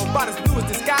Seville, about as blue as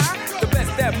the sky. The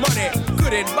best that money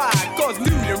couldn't buy. Cause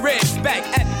New the Red's back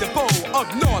at the pole up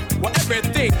north where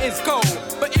everything is cold.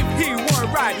 But if he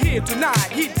weren't right here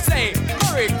tonight, he'd say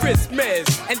Merry Christmas.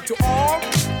 And to all,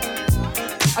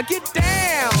 get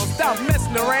down, stop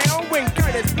messing around when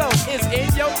Kurtis Blow is in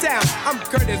your town. I'm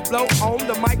Kurtis Blow on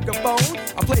the microphone.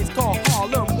 A place called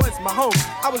Harlem was my home.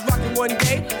 I was rocking one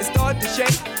day, it started to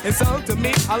shake, and sung to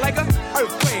me like an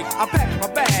earthquake. I packed my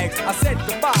bags, I said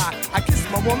goodbye. I kissed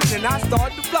my woman and I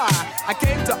started to fly. I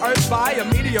came to Earth by a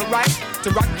meteorite to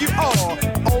rock you all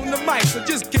on the mic. So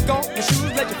just kick off your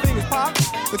shoes, let your fingers pop.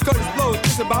 Cause Kurtis Blow is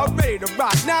just about ready to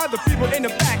rock. Now the people in the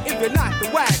back, if you're not the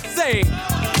whack, say.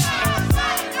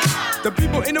 The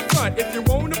people in the front, if you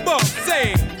want to bump,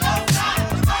 say.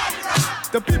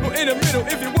 The people in the middle,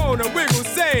 if you want to wiggle,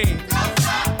 say.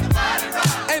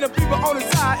 And the people on the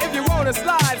side, if you want to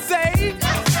slide, say.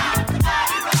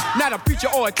 Not a preacher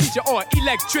or a teacher or an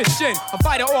electrician, a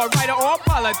fighter or a writer or a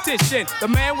politician. The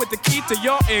man with the key to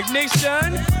your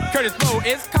ignition. Kurtis Blow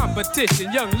is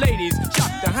competition. Young ladies,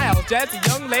 shock the house. Jazzy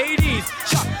young ladies,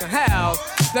 shock the house.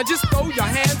 Now just throw your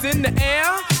hands in the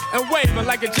air and wave it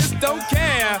like you just don't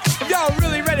care. If y'all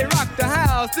really ready to rock the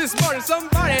house this morning,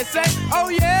 somebody say, oh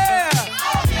yeah!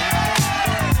 Oh yeah!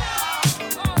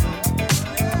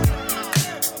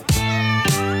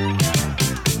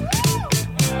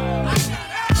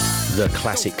 The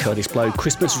classic Kurtis Blow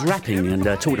Christmas rapping. And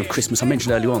talking of Christmas, I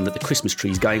mentioned earlier on that the Christmas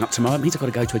tree is going up tomorrow. It means I've got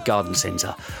to go to a garden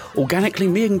centre. Organically,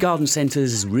 me and garden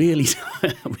centres really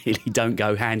don't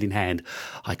go hand in hand.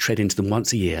 I tread into them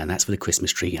once a year, and that's for the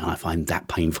Christmas tree, and I find that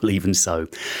painful even so.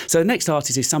 So the next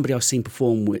artist is somebody I've seen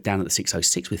perform down at the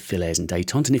 606 with Phil Ayres and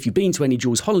Dayton. And if you've been to any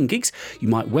Jules Holland gigs, you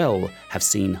might well have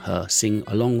seen her sing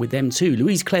along with them too.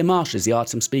 Louise Clare Marshall is the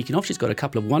artist I'm speaking of. She's got a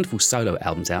couple of wonderful solo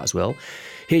albums out as well.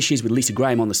 Here she is with Lisa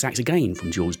Graham on the sax again from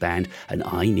Jules' band, and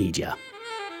I Need Ya.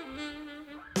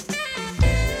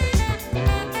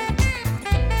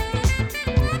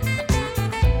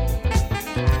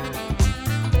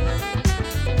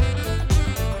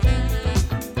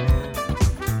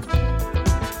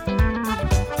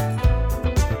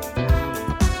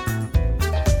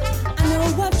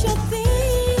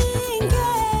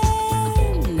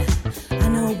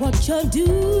 what you're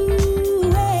doing.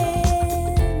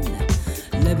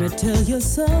 Let me tell you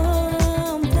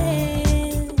something.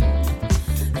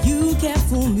 You can't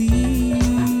fool me.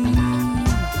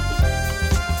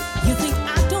 You think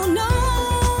I don't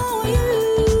know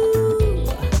you,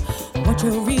 what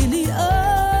you're really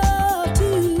up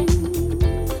to.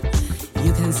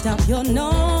 You can stop your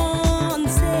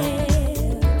nonsense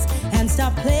and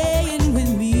stop playing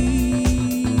with me.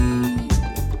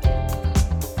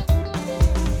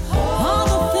 All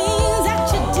the things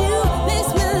that you do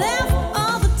makes me laugh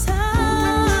all the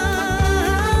time.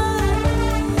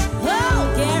 Oh,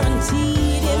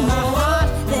 guaranteed in my heart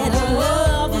that I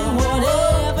love you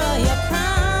whatever you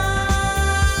find.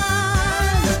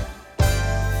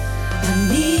 I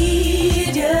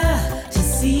need you to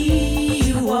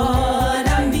see what I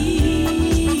mean.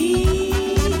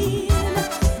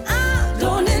 I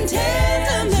don't intend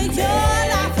to make your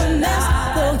life a mess,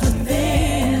 though you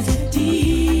think it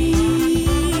deep.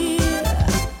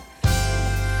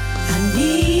 I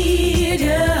need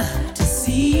you to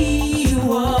see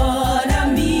what I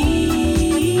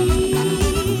mean.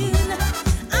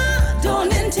 I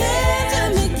don't intend to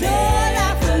make your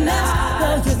life a mess,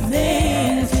 though you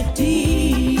think it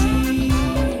deep.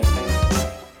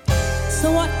 So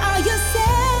what are you saying?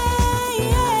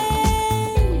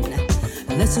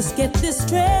 Let's just get this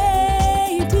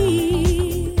straight,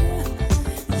 dear.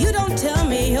 You don't tell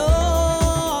me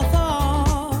your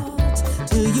thoughts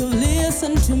till you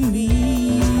listen to me.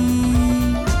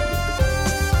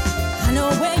 I know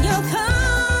where you're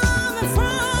coming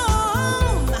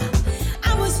from.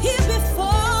 I was here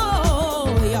before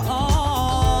you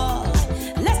all.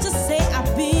 Let's just say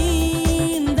I've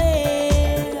been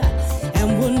there,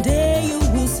 and one day you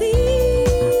will see.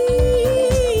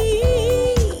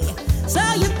 So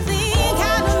you think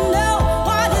I don't know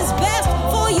what is best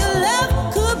for your love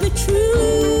could be true.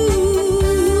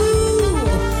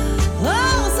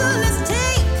 Oh, so let's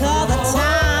take all the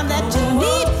time that you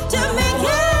need to make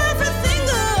everything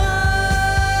good.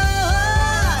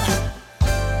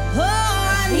 Oh,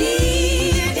 I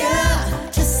need you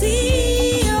to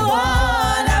see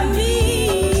what I mean.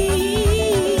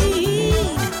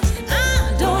 I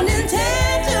don't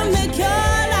intend to make your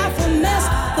life a mess,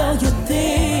 though you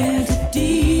think it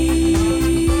deep.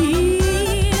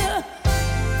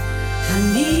 I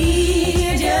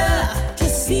need you to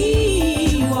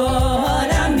see what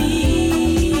I mean.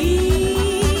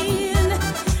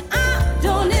 I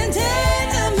don't intend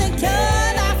to make your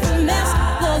life a mess,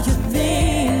 though you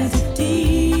think it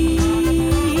deep.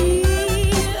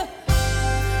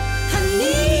 I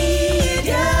need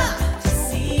you to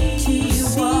see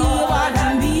what I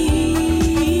mean.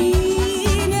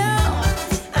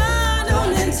 I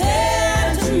don't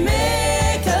intend to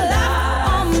make your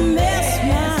life a mess,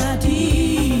 my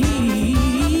dear.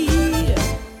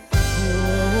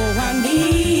 Oh, I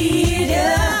need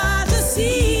you to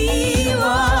see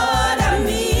what I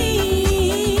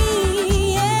mean.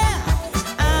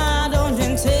 I don't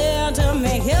intend to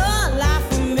make your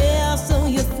life a mess, so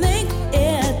you think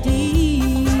it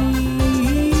deep.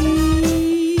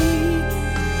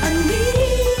 I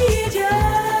need you.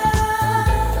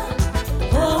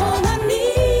 Oh, I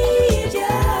need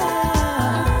you.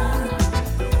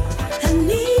 I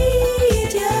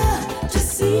need you to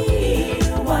see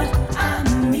what I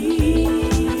mean.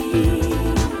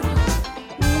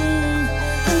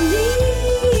 I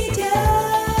need you.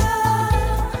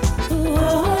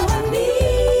 Oh, I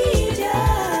need you.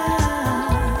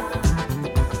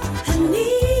 I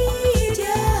need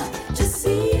you to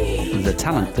see. The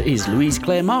talent that is Louise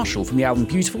Clare Marshall from the album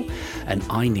Beautiful and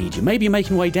I Need You. Maybe you're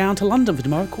making your way down to London for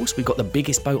tomorrow. Of course, we've got the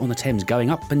biggest boat on the Thames going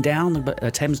up and down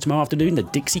the Thames tomorrow afternoon, the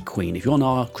Dixie Queen. If you're on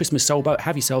our Christmas soul boat,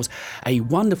 have yourselves a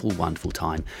wonderful, wonderful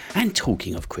time. And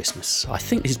talking of Christmas, I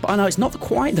think this is, I know it's not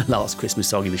quite the last Christmas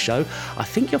song in the show. I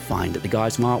think you'll find that the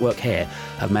guys from Artwork Hair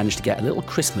have managed to get a little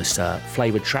Christmas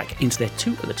flavoured track into their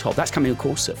two at the top. That's coming, of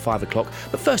course, at 5 o'clock.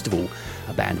 But first of all,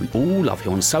 a band we all love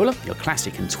here on Solar, your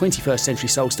classic and 21st century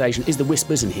soul station, is The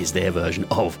Whispers, and here's their version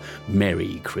of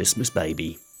Merry Christmas,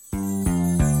 Baby.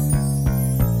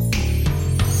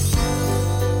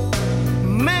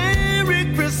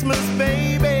 Merry Christmas,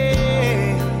 baby.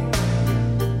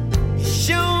 You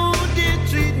sure did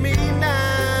treat me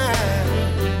nice.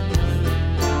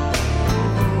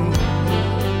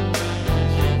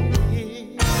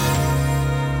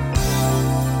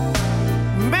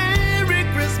 Merry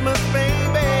Christmas, baby.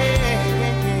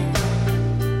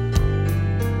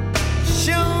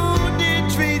 Sure did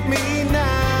treat me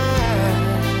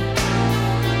nice.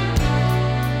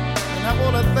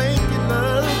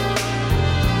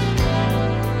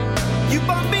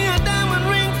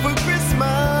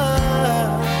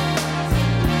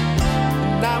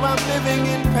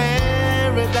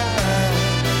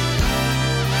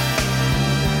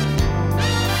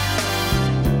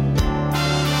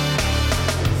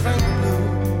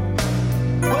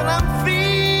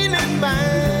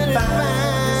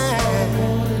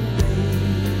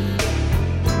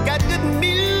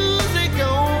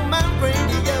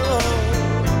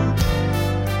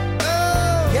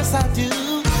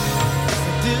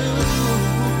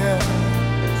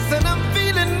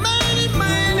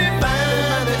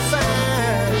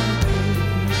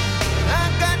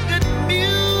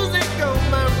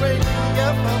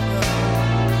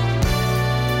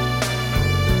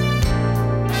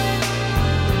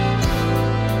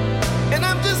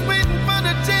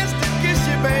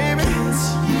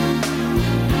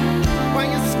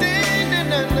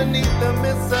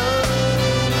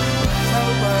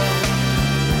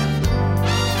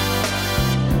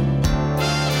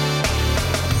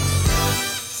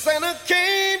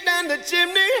 the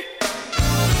chimney,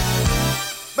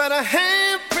 but a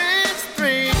handprint's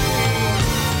three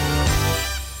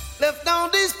left all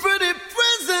these pretty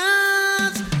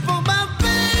presents for my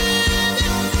baby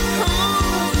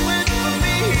home with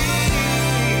me.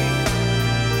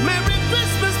 Merry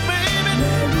Christmas, baby.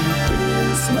 Merry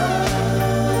Christmas.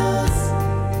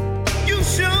 You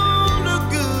sure look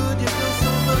good. You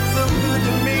look so good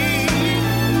to me.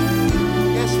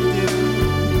 Yes, you do.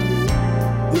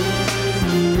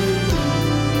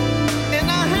 And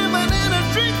I haven't had a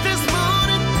drink this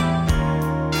morning,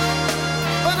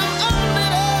 but I'm all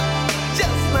lit up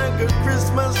just like a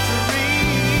Christmas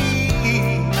tree.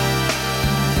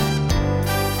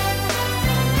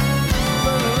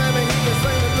 But let me hear you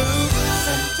sing the blues.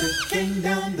 Santa came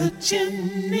down the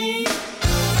chimney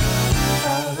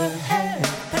about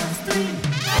 3:30.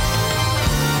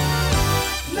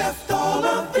 Left all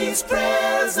of these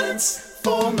presents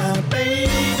for my baby.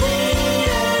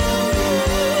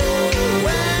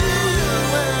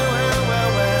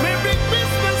 Merry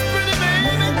Christmas, pretty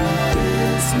baby.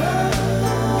 Christmas.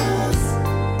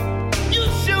 You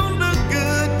sure look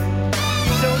good.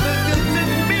 Sure look good to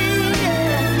me.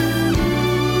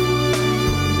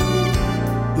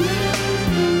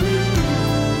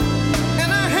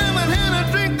 And I haven't had a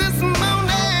drink this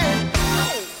morning,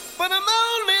 but I'm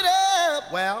all lit up.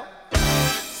 Well,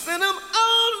 said I'm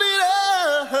all lit up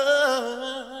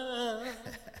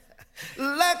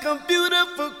like a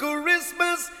beautiful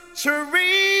Christmas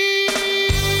tree.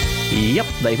 Yep,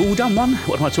 they've all done one.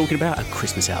 What am I talking about? A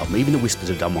Christmas album. Even the Whispers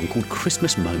have done one called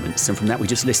Christmas Moments. And from that, we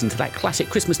just listened to that classic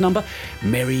Christmas number,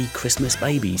 Merry Christmas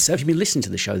Baby. So if you've been listening to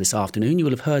the show this afternoon, you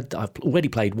will have heard that I've already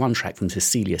played one track from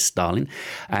Cecilia Stalin.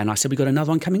 And I said we've got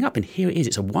another one coming up. And here it is.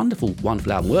 It's a wonderful,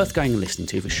 wonderful album. Worth going and listening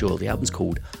to for sure. The album's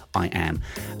called I Am.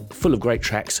 Full of great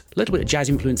tracks. A little bit of jazz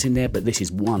influence in there, but this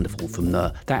is wonderful from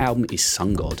that album is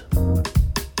Sun God.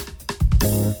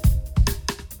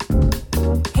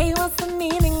 Hey, what's the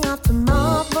meaning of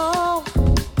tomorrow?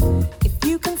 If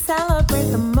you can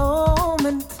celebrate the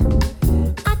moment,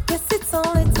 I guess it's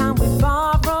only time we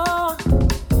borrow.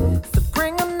 So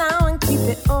bring them now and keep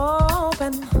it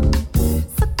open.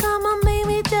 So come on,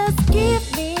 baby, just give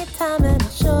me time and I'll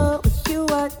show you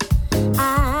what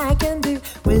I can do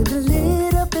with a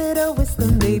little bit of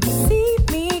wisdom. Baby, see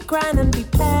me grind and be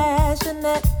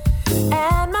passionate,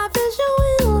 and my vision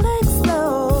will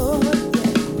explode.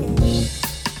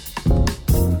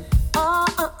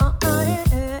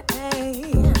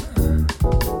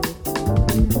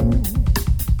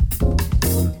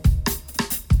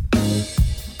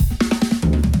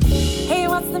 Hey,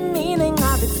 what's the meaning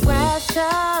of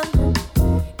expression?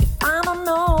 If I don't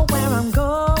know where I'm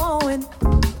going,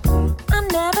 I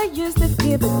never used to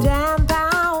give a damn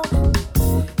about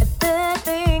the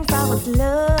things I was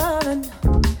loving.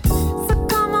 So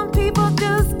come on, people,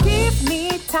 just give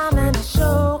me time and I'll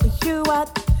show you what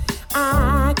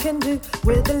I can do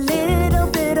with a little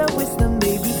bit of wisdom.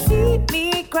 Baby, see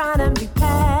me grind and be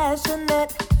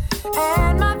passionate,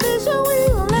 and my vision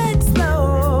will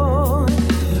explode.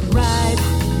 Right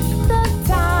the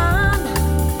time,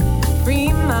 free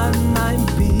my mind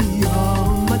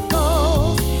beyond my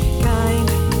goals. Kind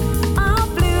of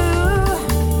blue,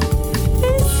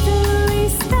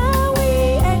 histories that we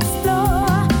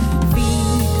explore.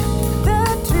 Feed the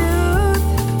truth.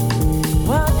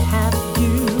 What have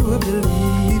you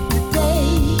believed today?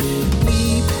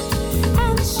 Leap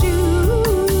and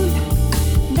shoot.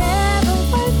 Never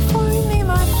wait for me,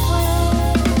 my friend.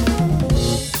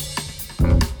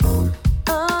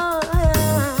 Oh,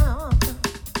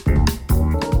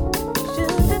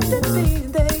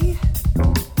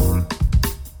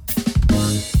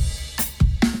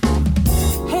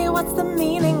 hey, what's the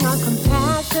meaning of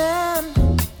compassion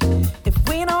if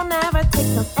we don't ever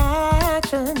take no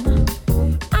action?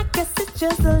 I guess it's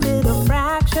just a little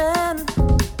fraction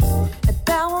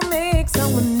that will make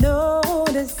someone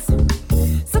notice.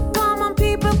 So come on,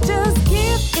 people, just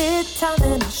give it time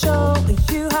and I'll show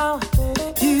you how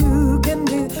you can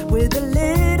do with a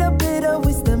little bit of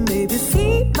wisdom. Baby,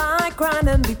 see my grind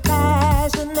and be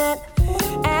passionate,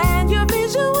 and your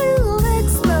vision will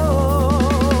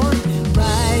explode.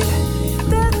 Right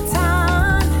the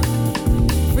time,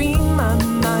 free my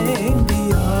mind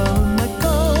beyond my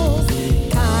goals.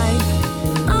 Kind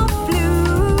of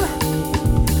blue,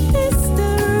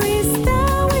 histories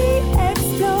that we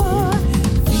explore.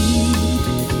 Feed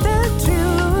the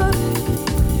truth.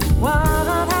 What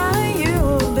have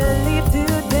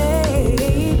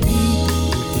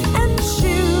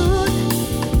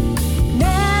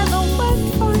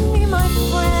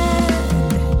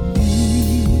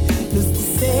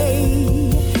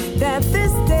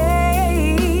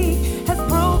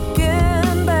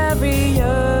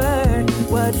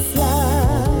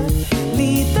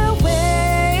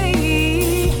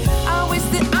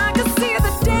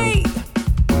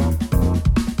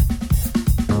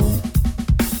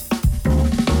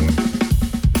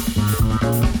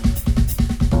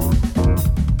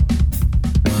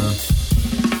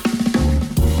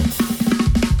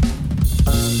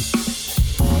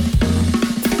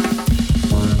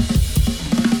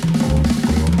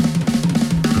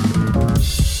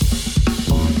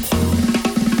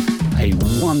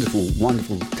wonderful,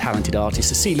 wonderful, talented artist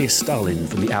Cecilia Stalin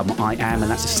from the album I Am, and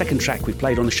that's the second track we've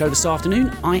played on the show this afternoon,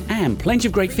 I Am. Plenty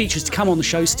of great features to come on the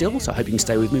show still, so I hope you can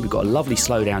stay with me. We've got a lovely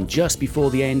slowdown just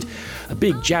before the end, a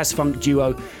big jazz-funk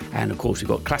duo, and of course we've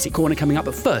got Classic Corner coming up.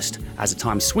 But first, as the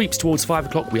time sweeps towards 5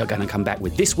 o'clock, we are going to come back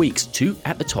with this week's 2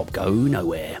 at the Top Go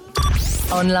Nowhere.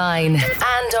 Online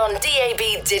and on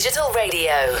DAB Digital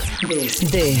Radio.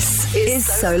 This is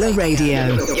Solar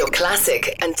Radio, your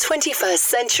classic and 21st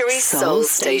century soul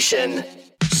station.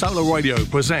 Solar Radio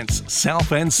presents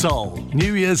South End Soul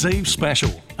New Year's Eve special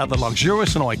at the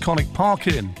luxurious and iconic Park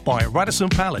Inn by Radisson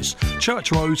Palace,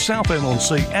 Church Road,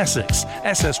 Southend-on-Sea, Essex,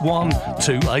 SS1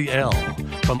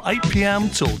 2AL, from 8 p.m.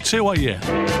 till 2 a.m.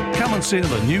 Come and see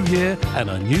the new year and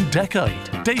a new decade.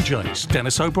 DJs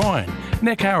Dennis O'Brien,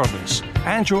 Nick Arabis,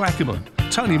 Andrew Ackerman,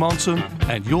 Tony Monson,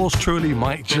 and yours truly,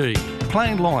 Mike G.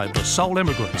 Playing live the Soul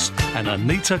Immigrants and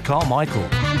Anita Carmichael.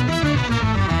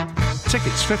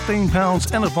 Tickets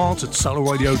 £15 in advance at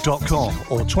solarradio.com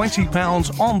or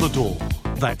 £20 on the door.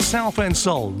 That's Southend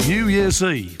Soul New Year's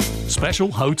Eve. Special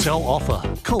hotel offer.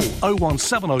 Call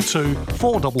 01702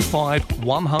 455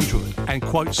 100 and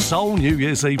quote Soul New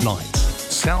Year's Eve night.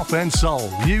 Southend Soul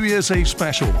New Year's Eve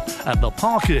special at the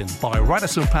Park Inn by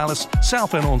Radisson Palace,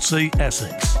 Southend-on-Sea,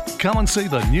 Essex. Come and see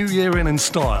the new year in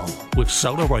style with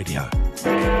Solar Radio.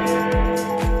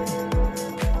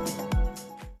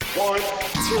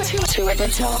 Two at the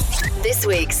top. This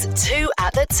week's 2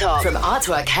 at the Top from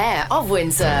Artwork Hair of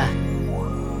Windsor. The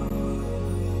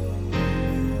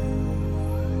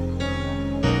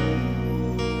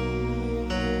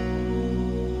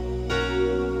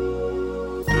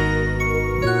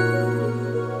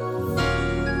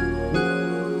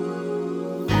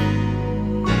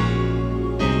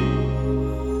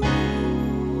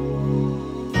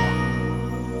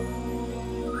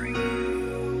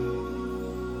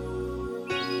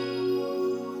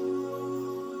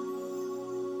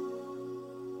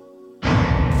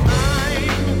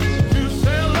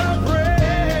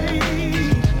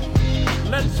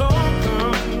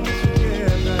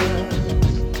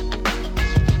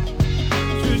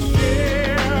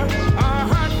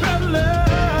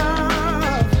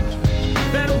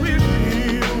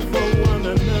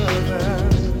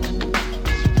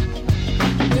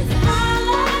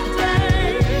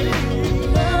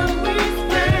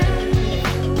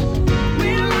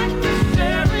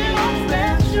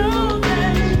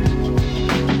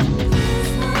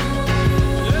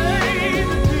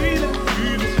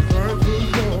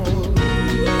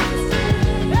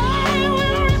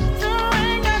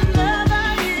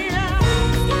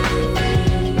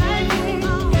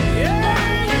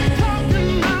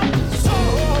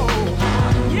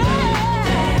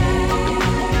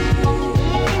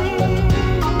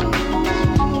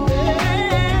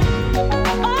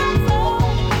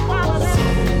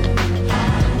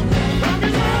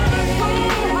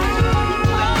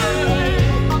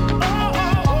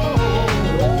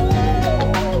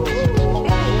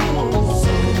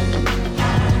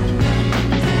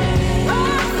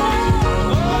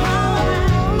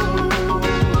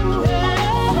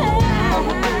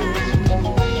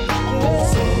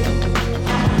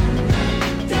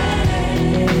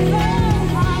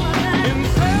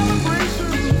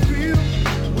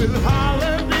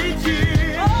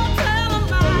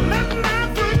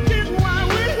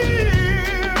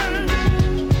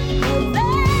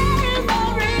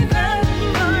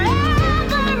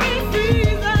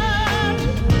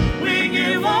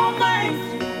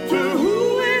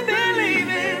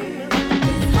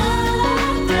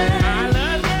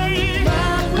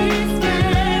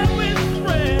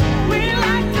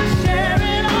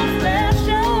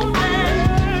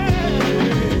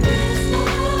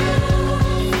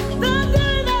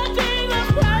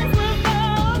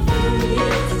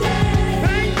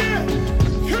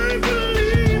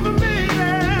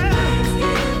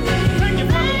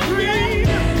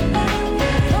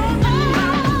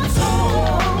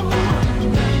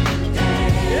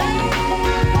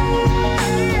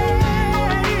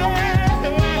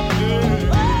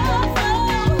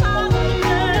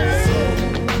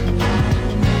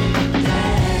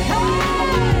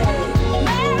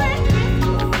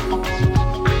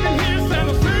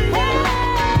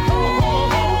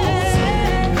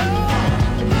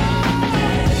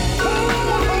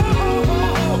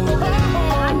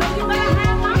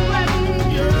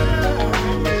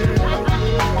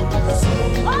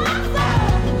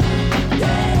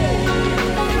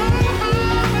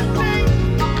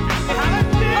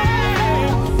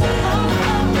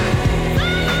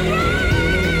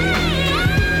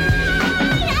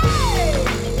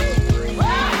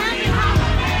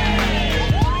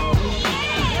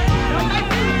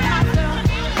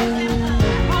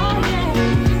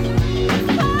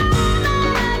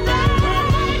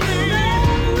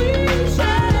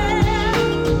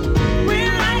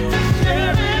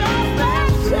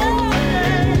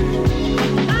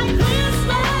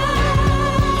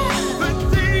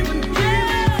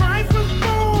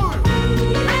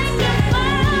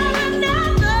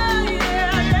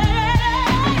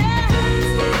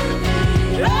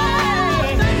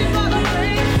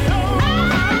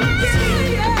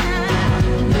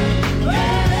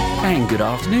good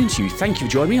afternoon to you. Thank you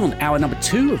for joining me on hour number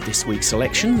 2 of this week's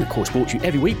selection. Of course, brought to you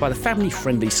every week by the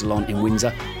family-friendly salon in Windsor,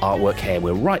 Artwork Hair.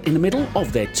 We're right in the middle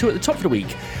of their 2 at the top of the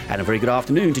week. And a very good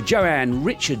afternoon to Joanne,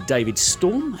 Richard, David,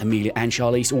 Storm, Amelia and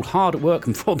Charlize, all hard at work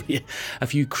and probably a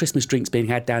few Christmas drinks being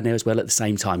had down there as well at the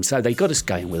same time. So they got us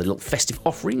going with a little festive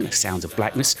offering, the sounds of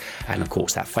Blackness, and of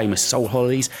course that famous Soul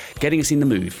Holidays, getting us in the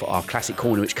mood for our classic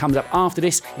corner, which comes up after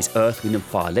this is Earth, Wind and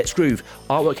Fire. Let's groove.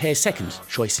 Artwork Hair's second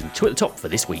choice in 2 at the top for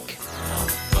this week.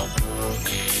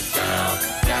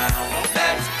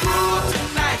 Let's groove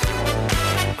tonight.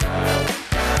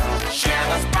 Share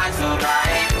the spice of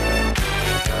life.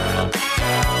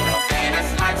 And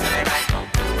it's like tonight.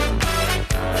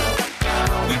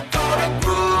 We gonna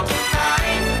groove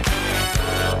tonight.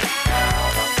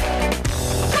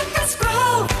 Let us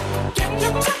groove. Get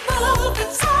you to move.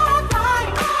 It's alright,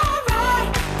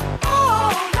 alright,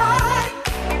 alright.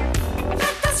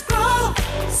 Let us groove.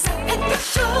 Sit in your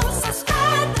shoes and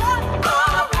stand up.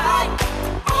 Alright,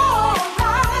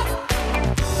 alright.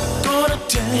 Gonna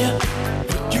tell you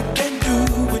what you can do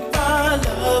with my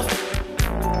love.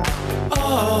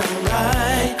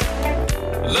 Alright.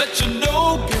 Let you know,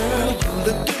 girl, you're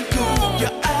looking good.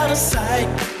 You're out of sight.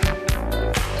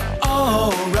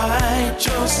 Alright,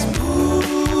 just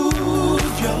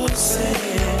move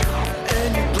yourself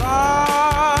and you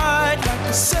glide like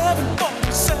a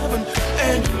 747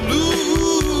 and you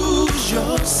lose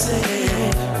yourself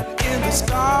in the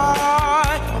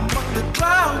sky among the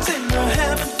clouds in your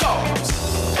heaven cause.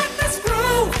 Let this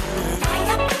groove right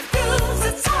up the fuse.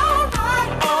 It's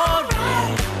alright,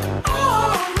 alright,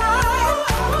 alright.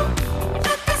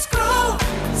 Let this groove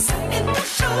sit in the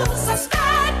shoes and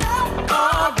stand up.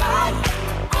 Alright,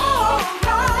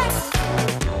 alright.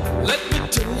 Let me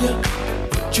tell you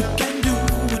what you can do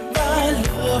with my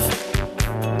love.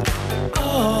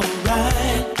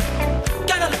 Alright.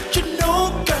 Gotta let you know,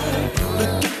 girl, you're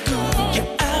looking good.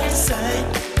 You're out of sight.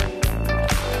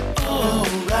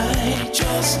 Alright,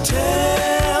 just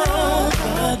tell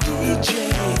the DJ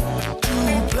to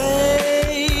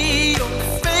play your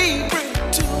favorite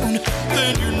tune.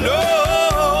 Then you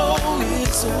know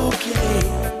it's okay.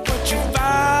 What you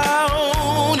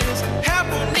found is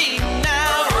happening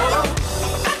now.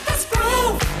 Let this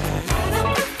groove right up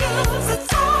the fuse.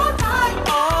 It's alright,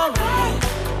 alright,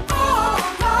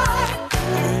 alright.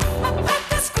 Let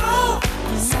this groove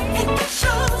sit in your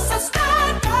shoes and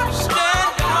stand up,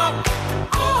 stand up.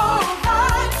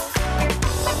 Alright.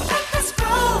 Let this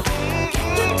groove get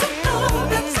you to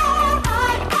move. It's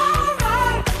alright,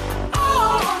 alright,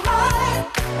 alright.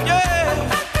 Yeah.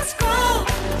 Let this groove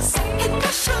sit in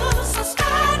your shoes and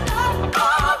stand up.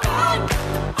 Alright,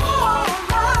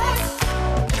 alright.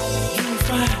 You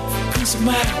find peace of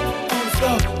mind on the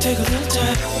floor. Take a little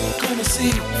time, come and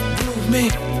see, move me,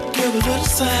 give a little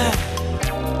sign.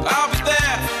 I'll be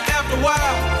there after a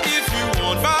while if you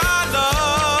want my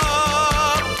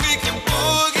love. We can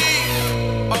boogie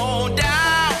on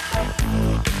down,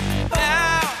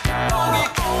 down, boogie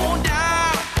on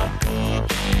down,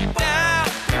 down,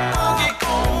 boogie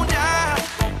on down,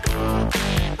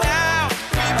 down,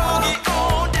 we boogie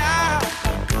on down,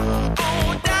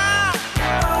 on down.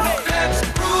 Let's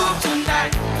groove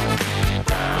tonight.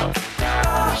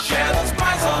 Share the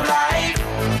spice of life.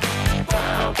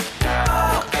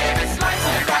 Baby, slice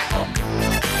it right.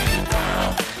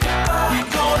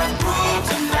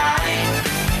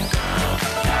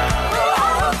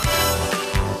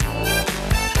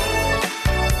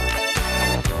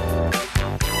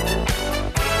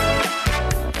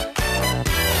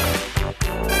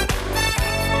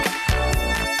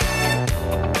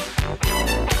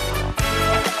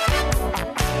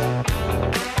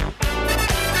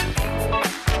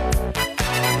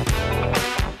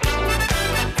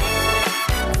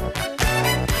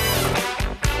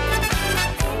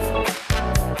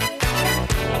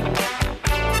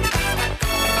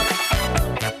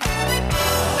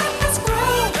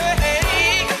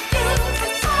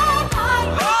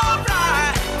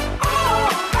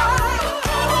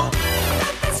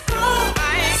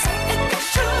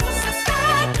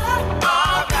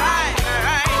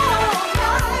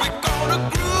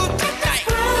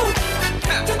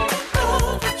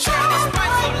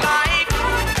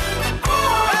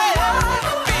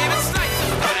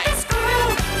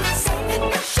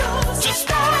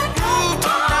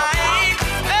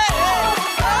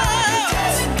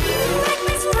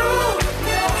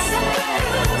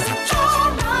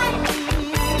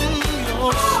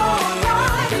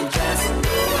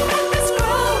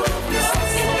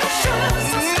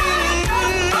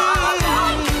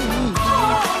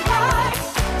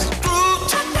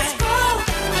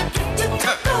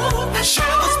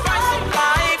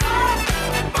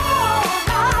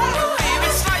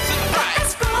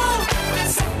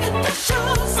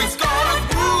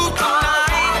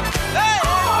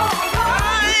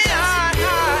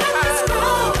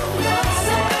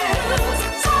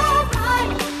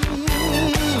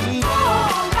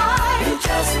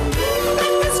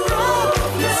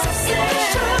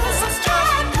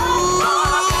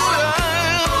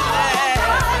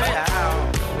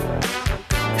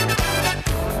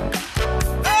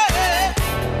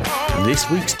 This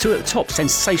week's two at the top,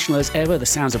 sensational as ever, the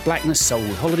sounds of Blackness, Soul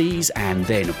with Holidays, and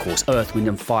then, of course, Earth, Wind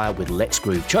and Fire with Let's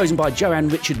Groove, chosen by Joanne,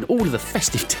 Richard and all of the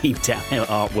festive team down there at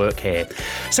Artwork here.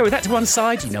 So with that to one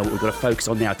side, you know what we've got to focus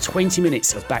on now, 20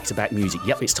 minutes of back-to-back music.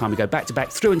 Yep, it's time to go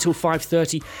back-to-back through until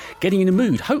 5:30, getting in the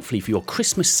mood, hopefully, for your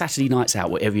Christmas Saturday nights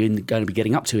out, whatever you're going to be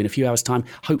getting up to in a few hours' time.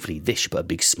 Hopefully this should put a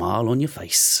big smile on your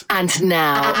face. And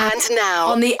now,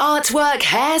 on the Artwork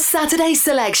Hair Saturday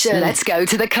selection, let's go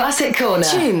to the Classic Corner.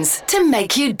 Tunes to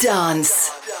make you dance.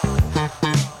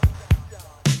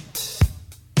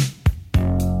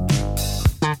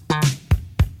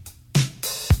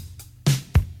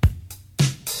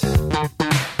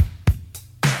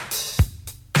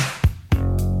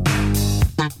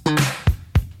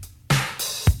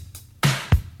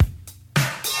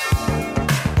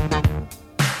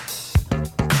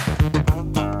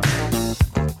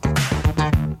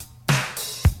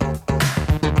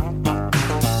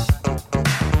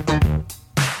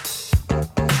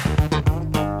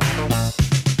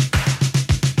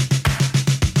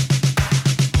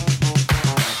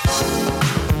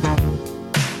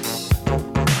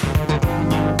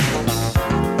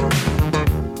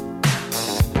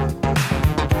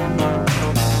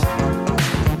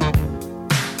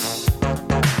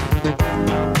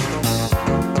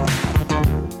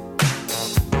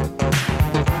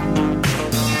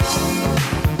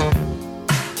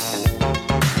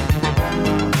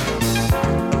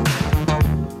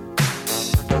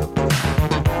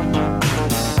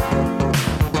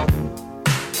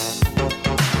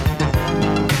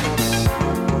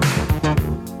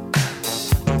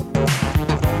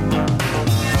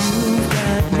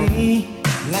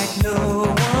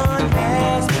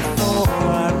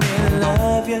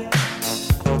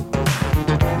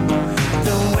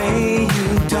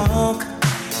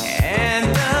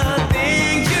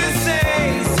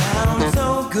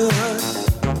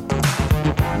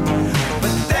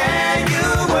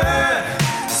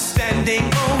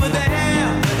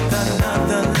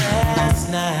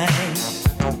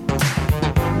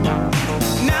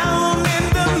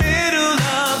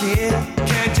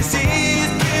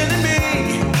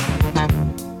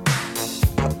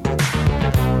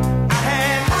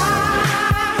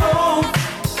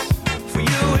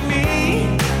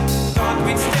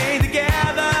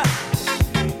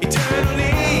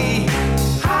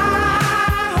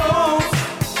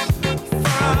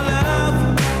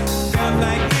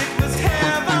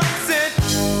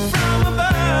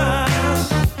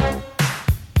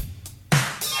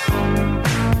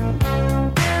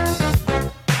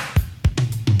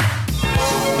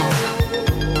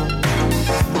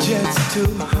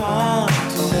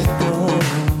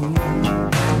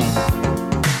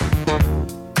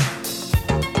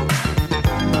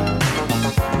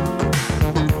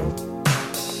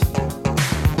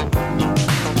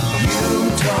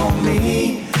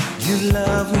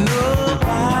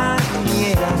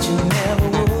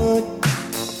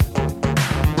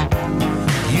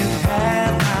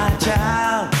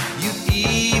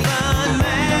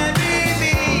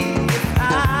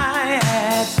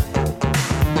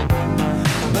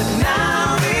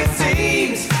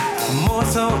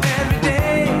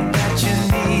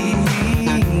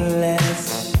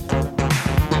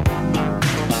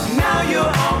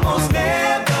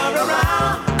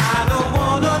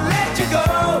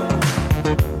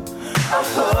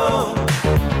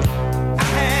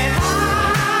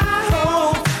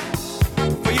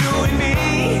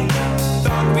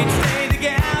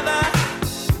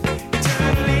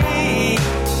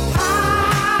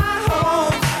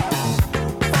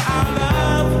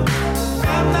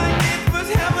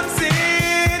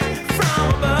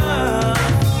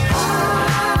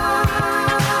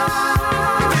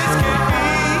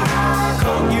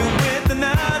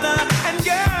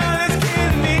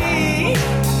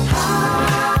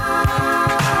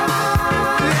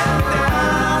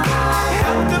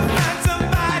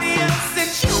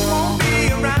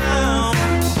 Around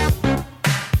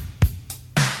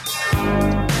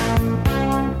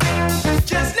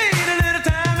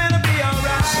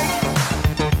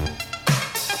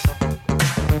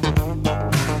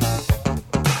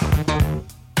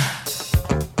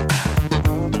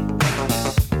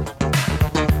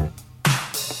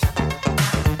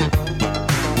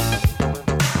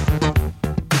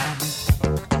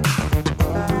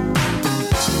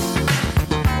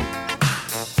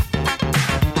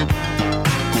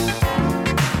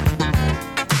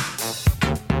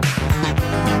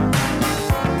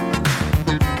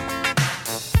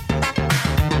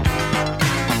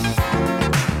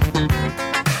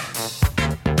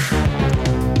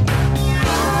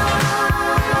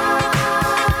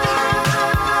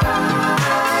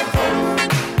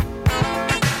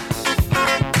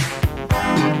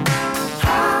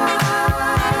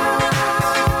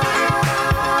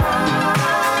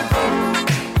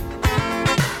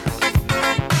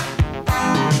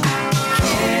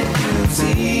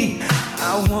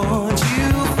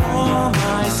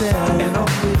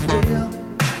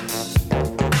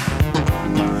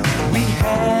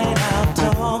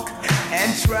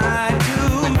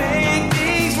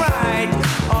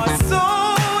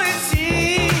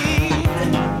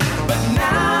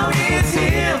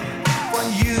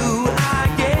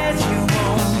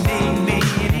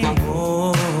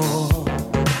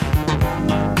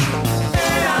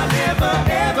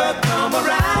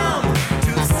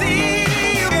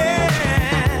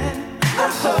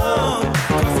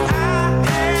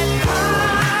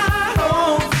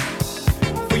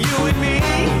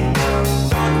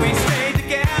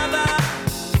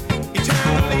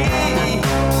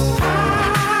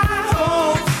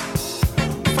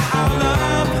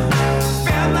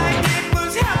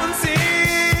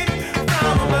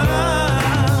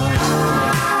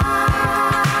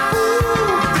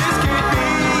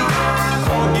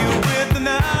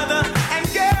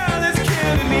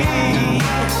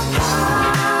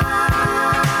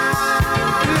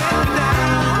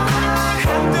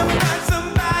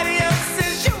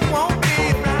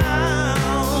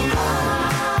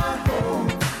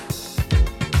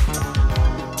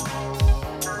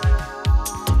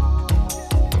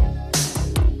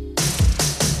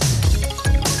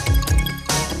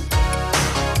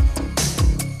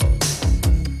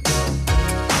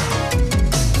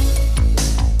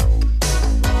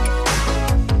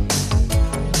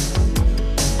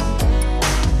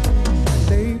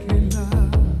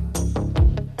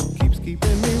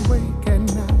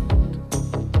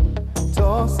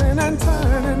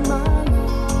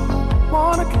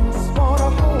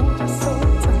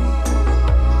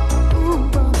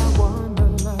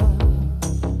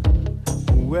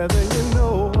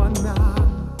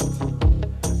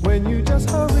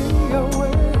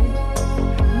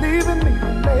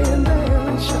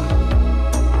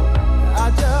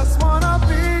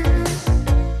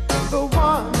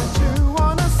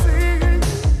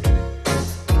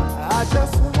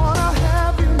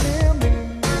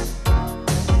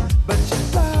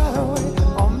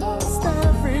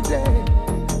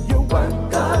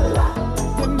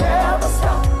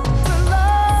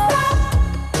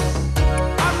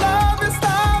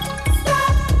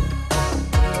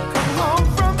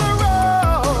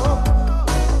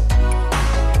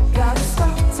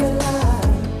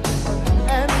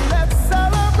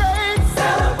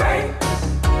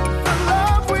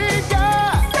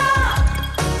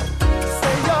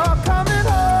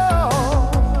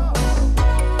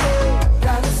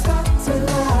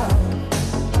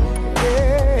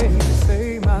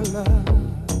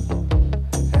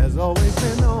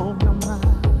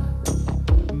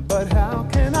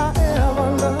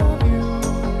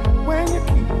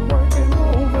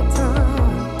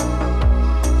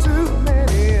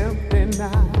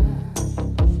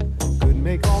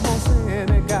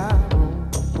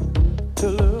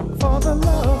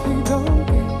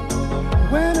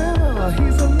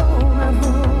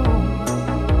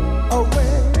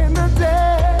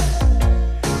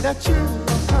that you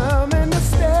are coming to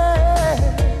stay.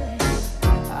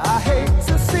 I hate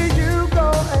to see you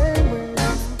go away,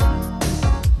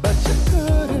 but you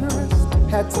couldn't rest.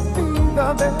 Had to be the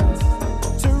best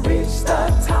to reach the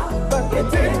top, but you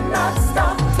did not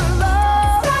stop to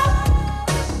love. Stop.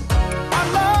 I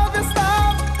love you.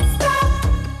 Stop. Stop.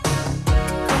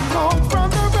 Come home from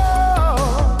the road.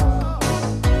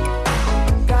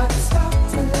 Gotta stop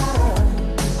to love,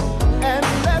 and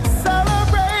let's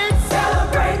celebrate.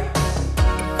 Celebrate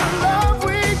the love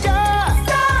we got.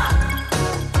 Stop.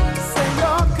 Say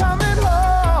you're coming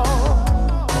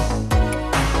home.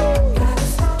 Gotta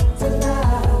stop to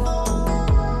love,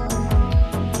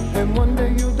 and one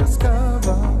day you'll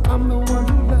discover I'm the one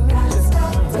who loves you. Gotta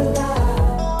stop to love.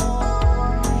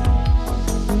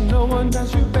 No one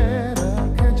does you better.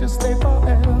 Can't you stay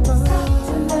forever? Stop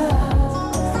to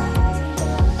love.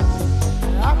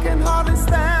 I can hardly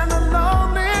stand the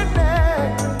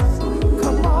loneliness.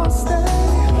 Come on, stay,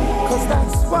 'cause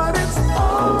that's what it's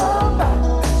all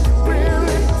about.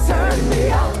 Really turn me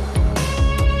out.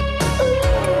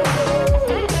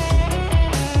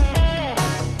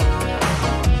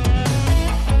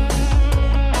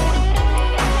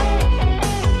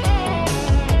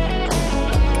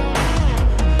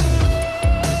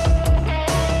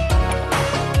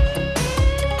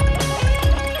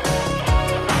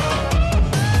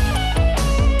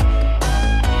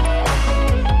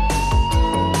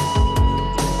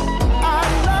 I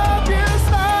love you,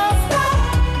 stop. Stop.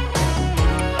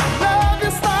 Love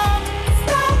you, stop.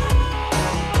 Stop.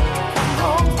 Come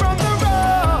home from the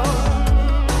road.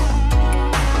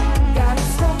 Gotta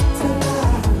stop to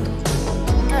love,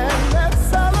 and let's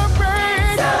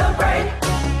celebrate. Celebrate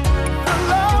the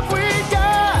love we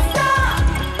got. Stop.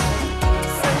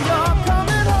 Say you're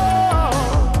coming home.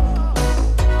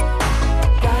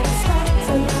 Gotta stop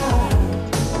to love.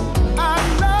 I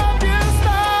love you,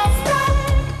 stop. Stop.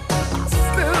 I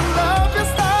still love you,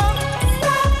 stop.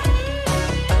 Stop.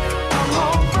 Come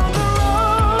home from the road.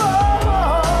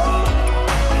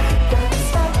 Gotta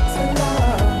stop to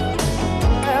love,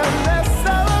 and let's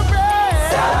celebrate.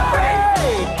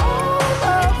 Celebrate all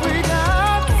love we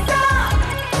got. Stop.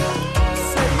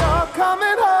 Say you're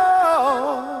coming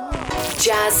home.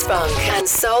 Jazz, funk, and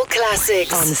soul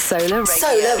classics on Solar Radio.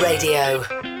 Solar Radio.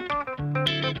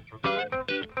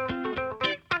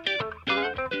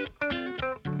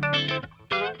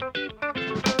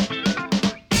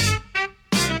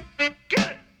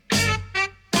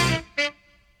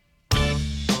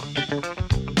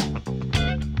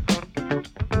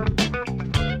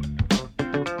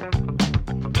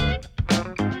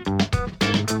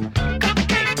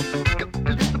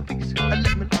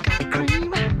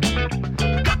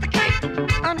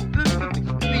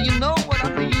 You know what I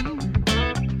mean?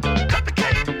 Cut the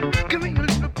cake, give me a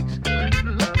little piece,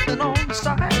 nothing on the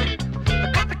side.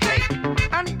 Cut the cake,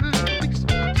 I need a little piece,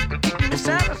 keep me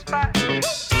satisfied.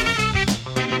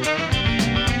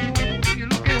 You're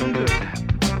looking good.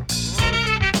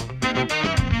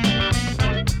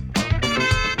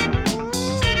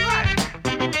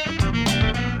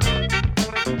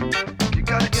 You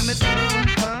gotta give me some,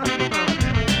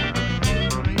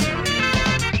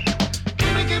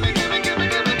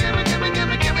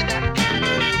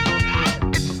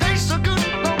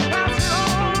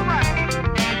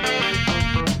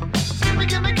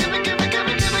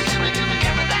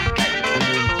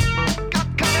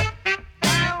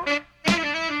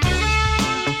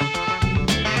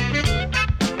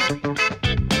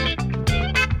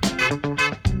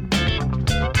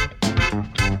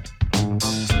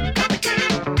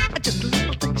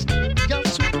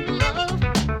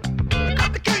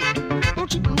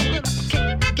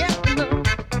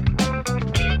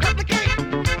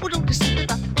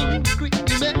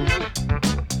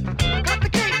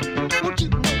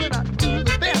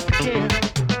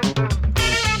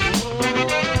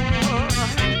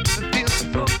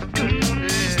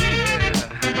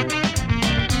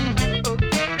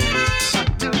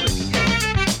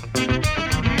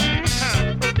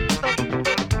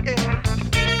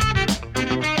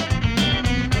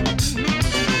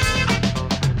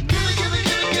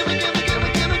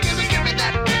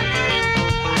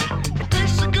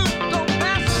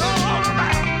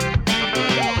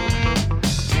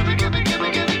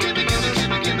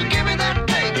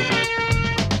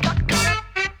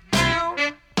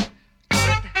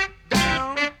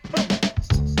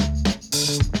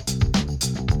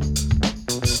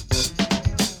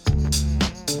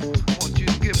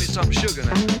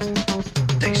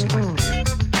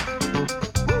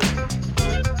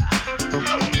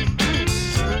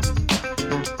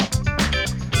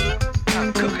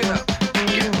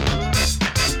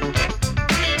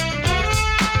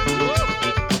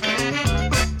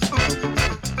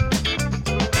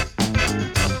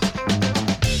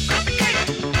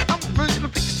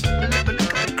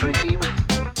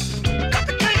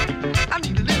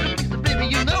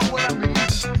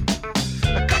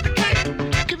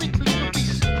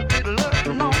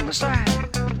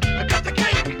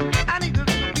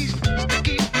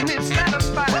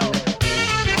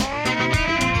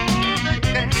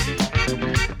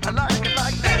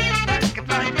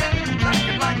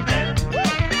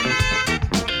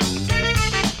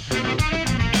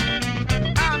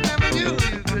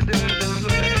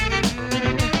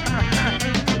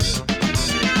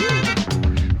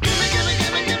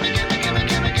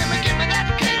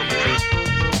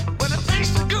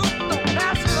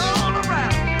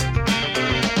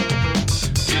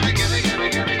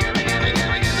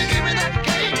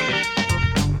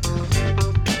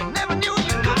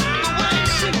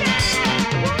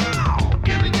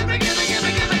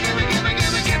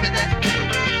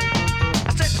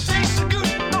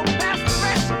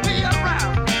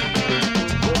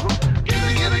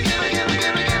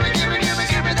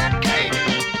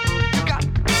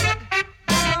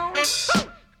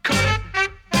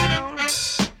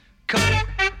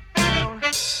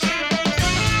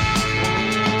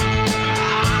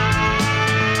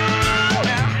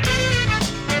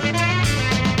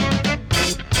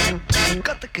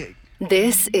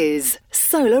 This is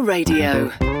Solar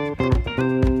Radio.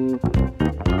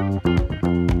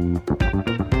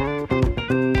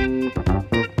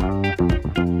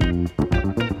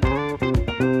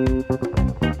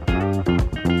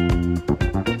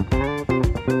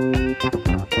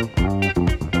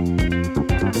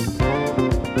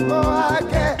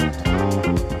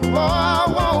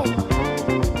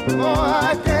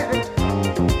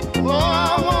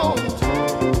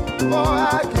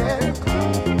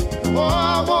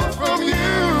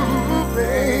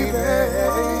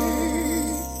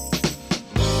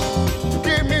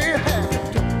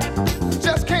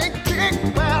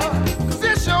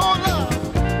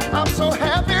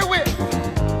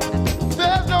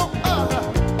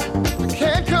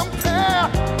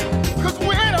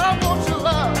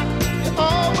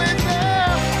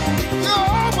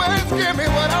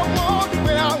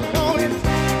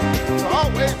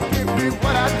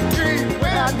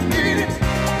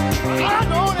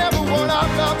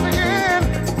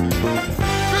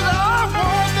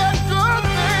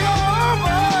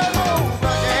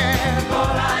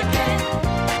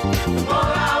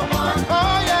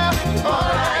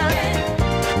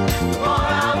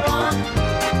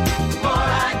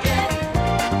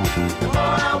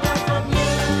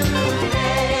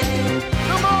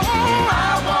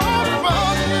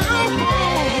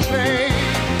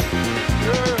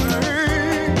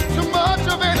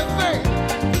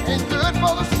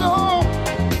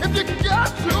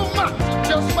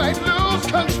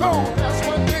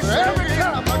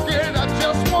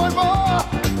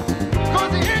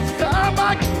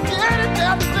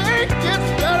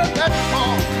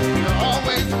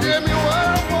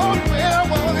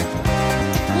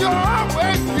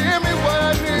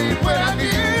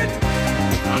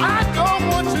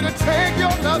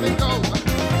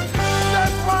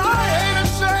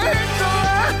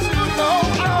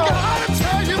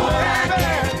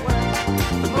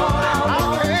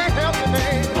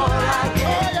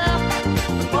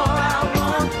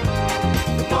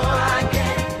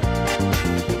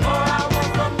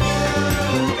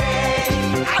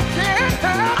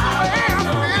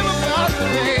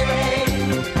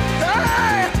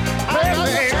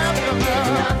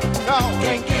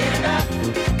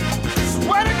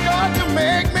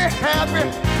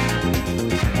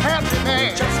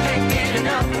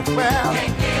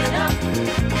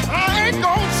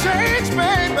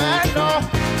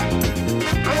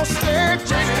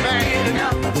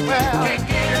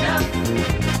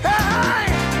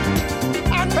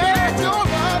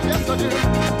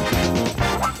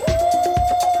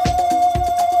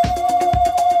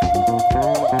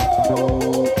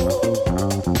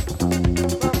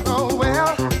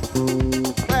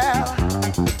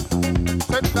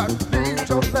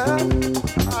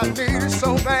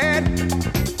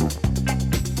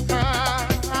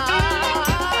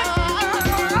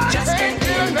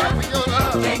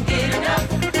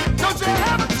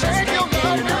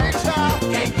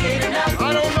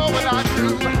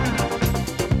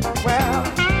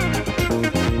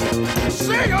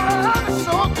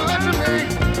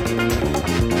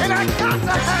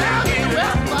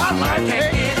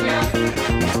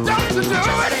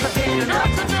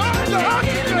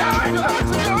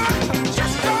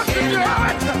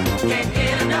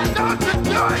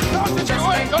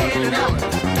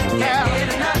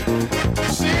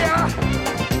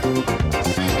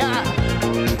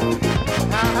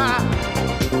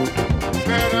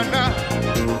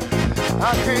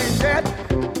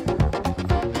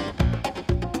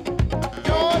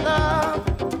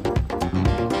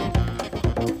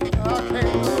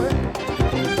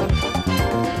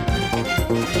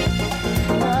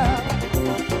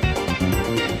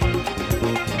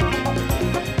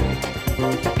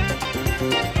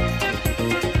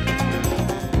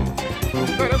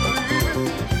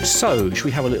 So, should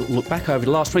we have a little look back over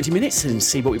the last 20 minutes and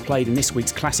see what we played in this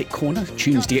week's Classic Corner?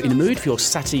 Tunes to get in the mood for your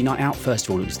Saturday night out. First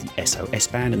of all, it was the S.O.S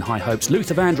band and High Hopes.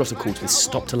 Luther Vandross, of course, with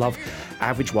Stop to Love.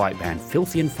 Average White Band,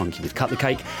 Filthy and Funky with Cut the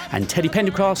Cake. And Teddy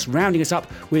Pendergrass rounding us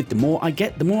up with The More I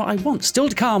Get, The More I Want. Still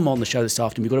to come on the show this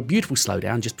afternoon. We've got a beautiful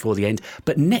slowdown just before the end.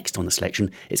 But next on the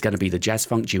selection, it's going to be the Jazz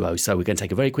Funk Duo. So we're going to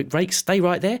take a very quick break. Stay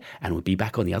right there and we'll be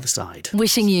back on the other side.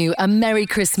 Wishing you a Merry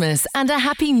Christmas and a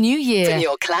Happy New Year from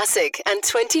your classic and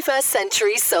 21st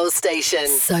century soul station,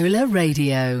 Solar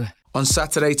Radio. On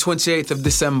Saturday, 28th of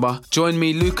December, join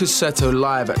me, Lucas Seto,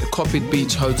 live at the Copped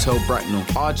Beach Hotel, Bracknell,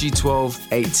 RG12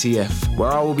 8TF, where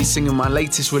I will be singing my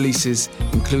latest releases,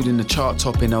 including the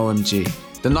chart-topping OMG.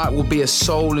 The night will be a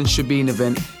soul and shebeen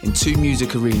event in 2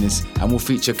 music arenas and will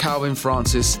feature Calvin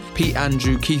Francis, Pete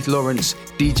Andrew, Keith Lawrence,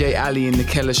 DJ Ali in the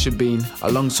Keller Shebeen,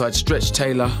 alongside Stretch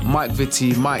Taylor, Mike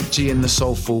Vitti, Mike G and the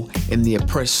Soulful in the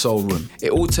Oppressed Soul Room.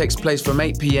 It all takes place from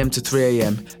 8 p.m. to 3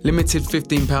 a.m. Limited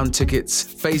 £15 tickets,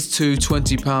 Phase 2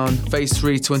 £20, Phase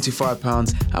 3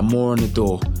 £25 and more on the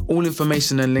door. All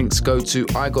information and links go to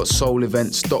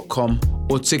igotsoulevents.com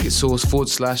or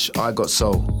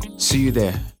ticketsource/igotsoul. See you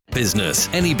there. Business,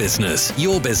 any business,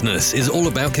 your business is all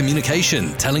about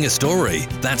communication, telling a story.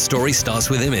 That story starts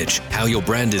with image, how your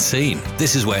brand is seen.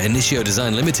 This is where Initio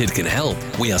Design Limited can help.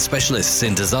 We are specialists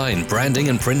in design, branding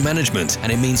and print management,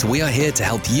 and it means we are here to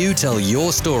help you tell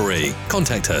your story.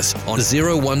 Contact us on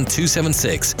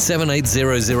 01276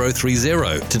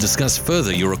 780030 to discuss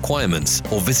further your requirements,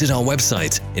 or visit our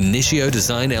website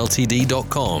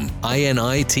initiodesignltd.com,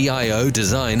 INITIO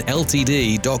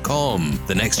designltd.com.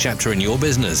 The next chapter in your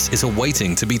business is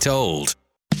awaiting to be told.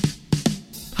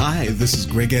 Hi, this is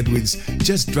Greg Edwards,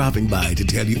 just dropping by to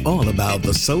tell you all about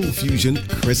the Soul Fusion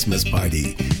Christmas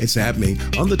Party. It's happening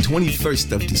on the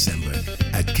 21st of December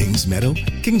at Kings Meadow,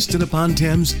 Kingston upon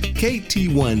Thames,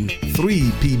 KT1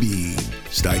 3PB.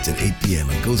 Starts at 8 p.m.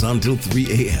 and goes on till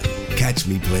 3 a.m. Catch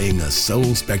me playing a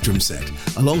Soul Spectrum set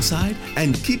alongside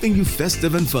and keeping you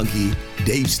festive and funky,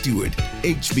 Dave Stewart,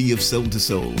 HB of Soul to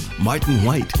Soul, Martin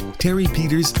White, Terry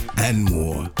Peters, and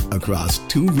more. Across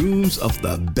 2 rooms of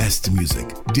the best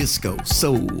music, disco,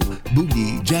 soul,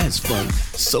 boogie, jazz funk,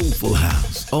 soulful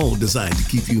house, all designed to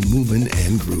keep you moving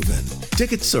and grooving.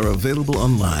 Tickets are available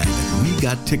online at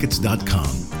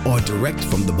wegottickets.com or direct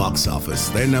from the box office.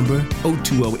 Their number,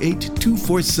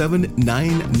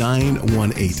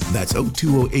 0208-247-9918. That's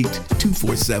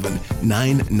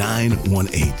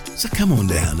 0208-247-9918. So come on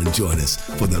down and join us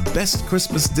for the best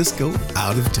Christmas disco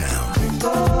out of town.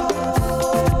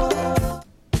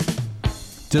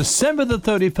 December the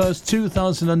 31st,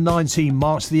 2019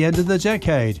 marks the end of the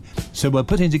decade. So we're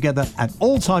putting together an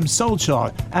all-time soul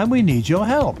chart and we need your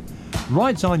help.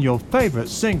 Write down your favourite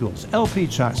singles, LP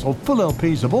tracks or full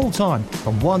LPs of all time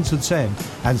from 1 to 10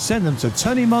 and send them to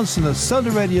Tony Munson at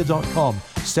solarradio.com,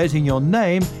 stating your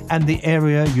name and the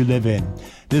area you live in.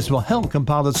 This will help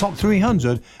compile the top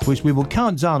 300, which we will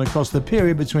count down across the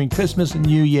period between Christmas and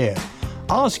New Year.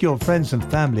 Ask your friends and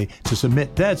family to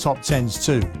submit their top 10s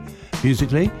too.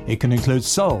 Musically, it can include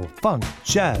soul, funk,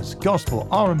 jazz, gospel,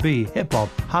 R&B, hip-hop,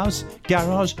 house,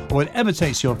 garage, or whatever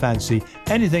takes your fancy,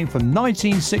 anything from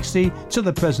 1960 to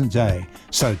the present day.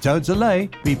 So don't delay,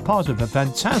 be part of a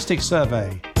fantastic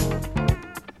survey.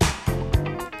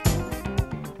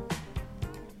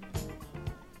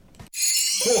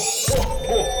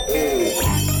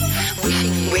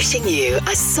 Wishing you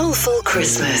a soulful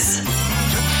Christmas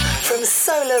from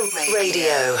Solar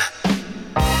Radio.